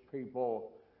religious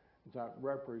people that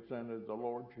represented the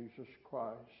Lord Jesus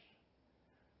Christ,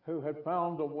 who had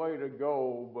found a way to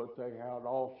go, but they had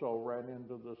also ran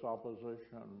into this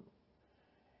opposition.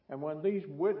 And when these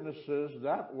witnesses,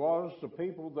 that was the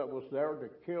people that was there to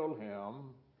kill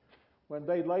him, when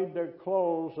they laid their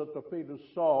clothes at the feet of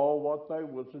Saul, what they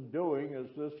was doing is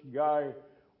this guy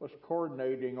was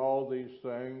coordinating all these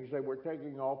things. They were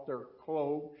taking off their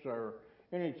cloaks or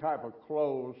any type of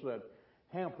clothes that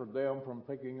hampered them from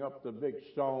picking up the big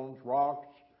stones,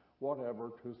 rocks,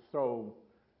 whatever, to throw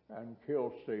and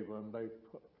kill Stephen. They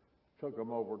took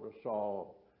him over to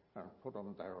Saul and put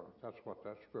him there. That's what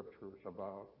that scripture is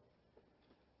about.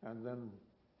 And then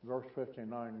verse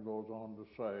 59 goes on to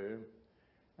say,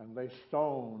 and they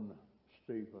stoned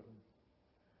Stephen.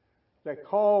 They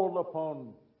called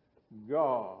upon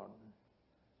God,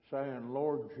 saying,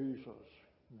 Lord Jesus,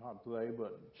 not they,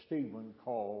 but Stephen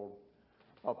called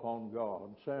upon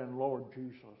God, saying, Lord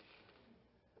Jesus,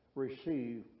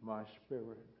 receive my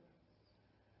spirit.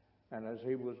 And as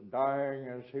he was dying,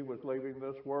 as he was leaving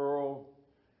this world,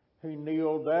 he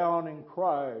kneeled down and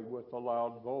cried with a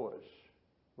loud voice.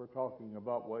 We're talking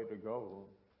about way to go.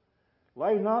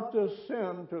 Lay not this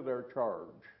sin to their charge.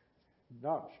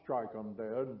 Not strike them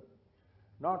dead.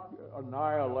 Not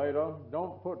annihilate them.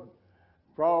 Don't put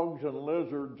frogs and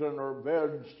lizards in their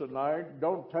beds tonight.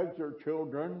 Don't take their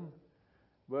children.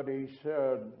 But he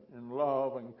said in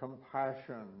love and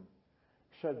compassion,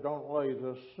 he said, don't lay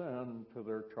this sin to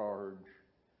their charge.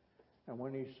 And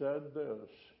when he said this,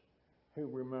 he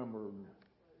remembered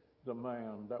the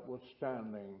man that was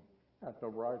standing at the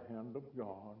right hand of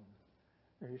God.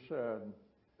 He said,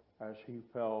 as he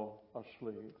fell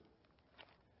asleep.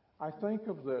 I think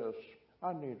of this.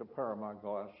 I need a pair of my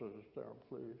glasses there,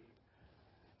 please.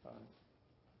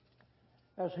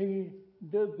 As he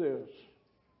did this,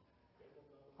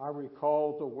 I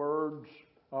recall the words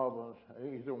of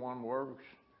either one works.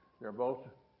 They're both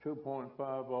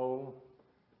 2.50.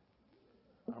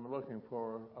 I'm looking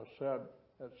for a set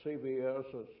at CVS.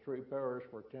 It's 3 pairs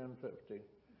for $10.50.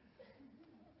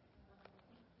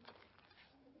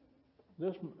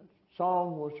 This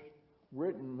song was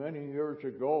written many years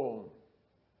ago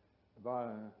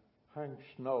by Hank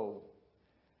Snow,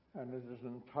 and it is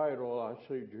entitled, I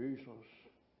See Jesus.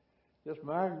 This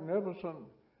magnificent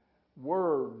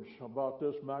words about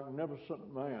this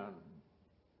magnificent man.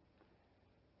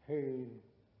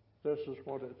 This is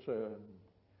what it said.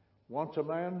 Once a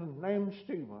man named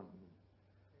Stephen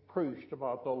preached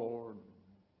about the Lord.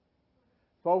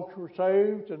 Folks were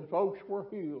saved and folks were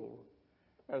healed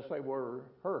as they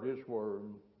heard his word.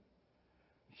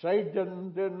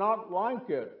 Satan did not like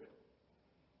it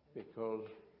because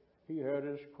he had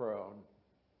his crowd.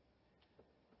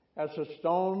 As the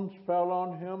stones fell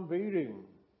on him, beating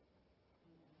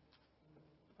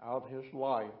out his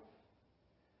life,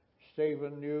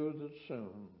 Stephen knew that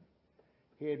soon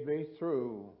he'd be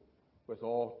through with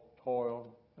all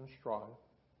toil and strife.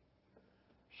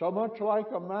 So much like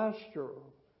a master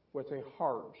with a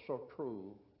heart so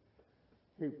true,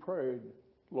 he prayed,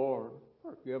 Lord,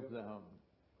 forgive them,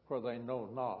 for they know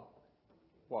not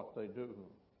what they do.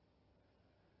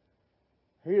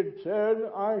 He had said,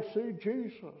 I see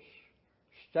Jesus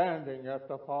standing at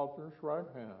the Father's right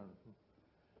hand.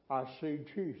 I see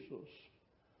Jesus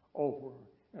over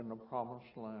in the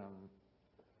promised land.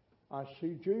 I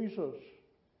see Jesus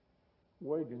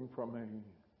waiting for me,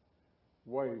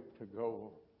 way to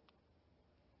go.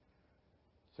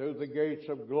 Through the gates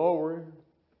of glory,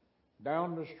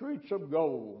 down the streets of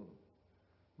gold,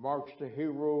 marched the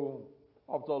hero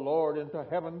of the Lord into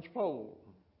heaven's fold.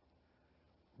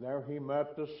 There he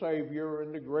met the Savior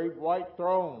in the great white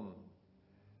throne.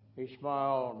 He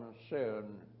smiled and said,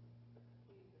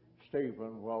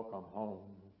 Stephen, welcome home,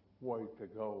 way to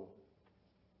go.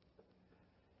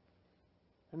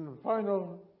 And the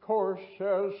final chorus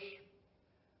says,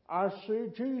 I see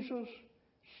Jesus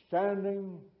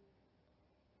standing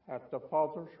at the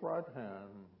Father's right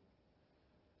hand.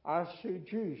 I see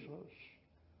Jesus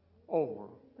over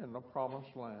in the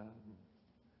promised land.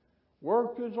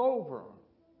 Work is over.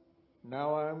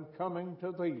 Now I am coming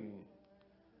to thee.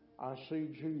 I see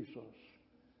Jesus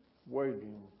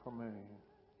waiting for me.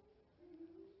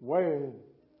 Way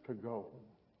to go.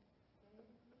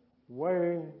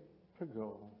 Way to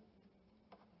go.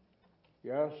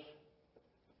 Yes,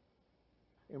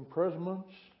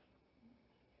 imprisonments,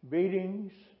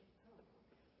 beatings,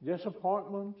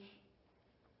 disappointments,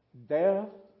 death,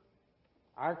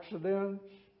 accidents,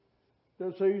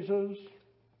 diseases,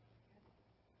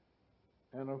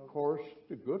 and of course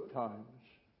the good times,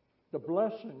 the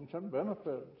blessings and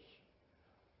benefits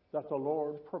that the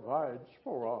Lord provides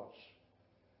for us,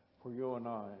 for you and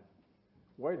I.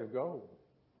 Way to go.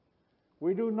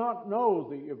 We do not know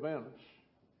the events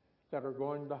that are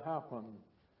going to happen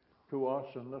to us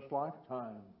in this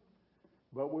lifetime,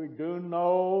 but we do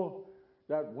know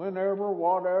that whenever,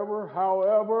 whatever,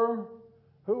 however,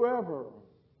 whoever,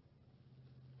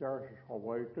 there's a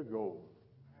way to go,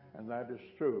 and that is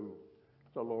through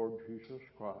the Lord Jesus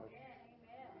Christ.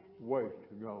 Way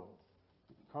to go.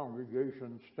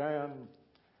 Congregation, stand.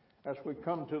 As we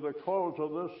come to the close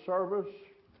of this service,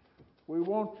 we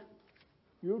want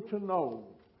you to know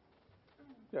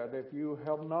that if you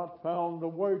have not found the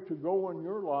way to go in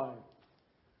your life,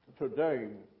 today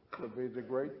would be the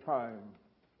great time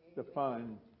to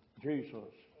find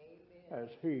Jesus as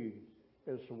He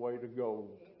is the way to go.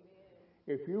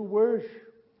 If you wish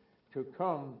to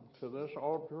come to this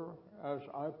altar as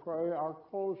I pray our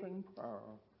closing prayer,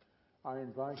 I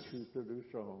invite you to do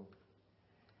so.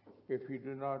 If you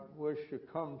do not wish to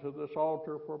come to this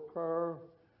altar for prayer,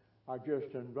 I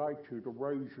just invite you to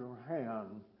raise your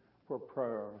hand for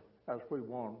prayer as we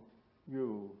want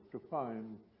you to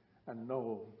find and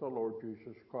know the Lord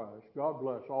Jesus Christ. God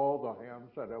bless all the hands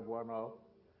that have went up.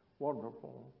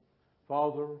 Wonderful.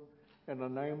 Father, in the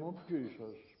name of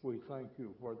Jesus, we thank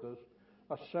you for this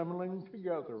assembling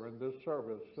together in this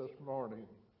service this morning.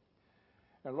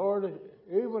 And Lord,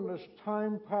 even as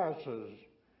time passes,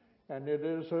 and it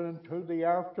is into the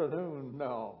afternoon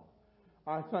now,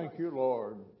 I thank you,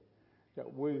 Lord,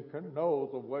 that we can know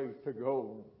the way to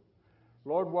go.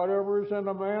 Lord, whatever is in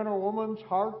a man or woman's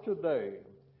heart today,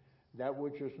 that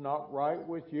which is not right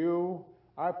with you,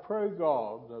 I pray,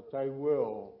 God, that they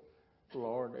will,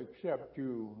 Lord, accept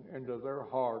you into their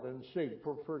heart and seek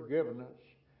for forgiveness.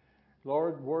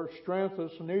 Lord, where strength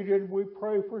is needed, we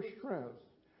pray for strength.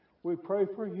 We pray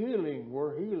for healing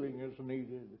where healing is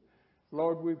needed.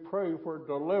 Lord, we pray for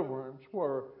deliverance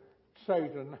where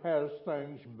Satan has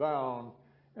things bound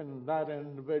in that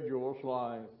individual's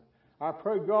life. I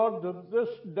pray, God, that this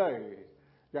day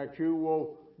that you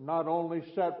will not only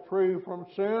set free from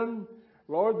sin,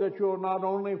 Lord, that you will not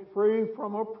only free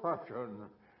from oppression,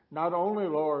 not only,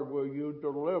 Lord, will you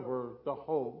deliver the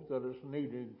hope that is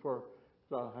needed for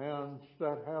the hands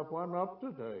that have went up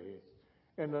today.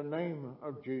 In the name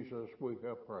of Jesus we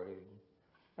have prayed.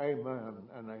 Amen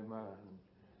and amen.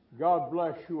 God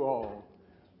bless you all.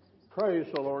 Praise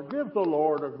the Lord. Give the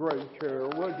Lord a great cheer.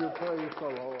 Would you praise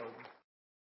the Lord?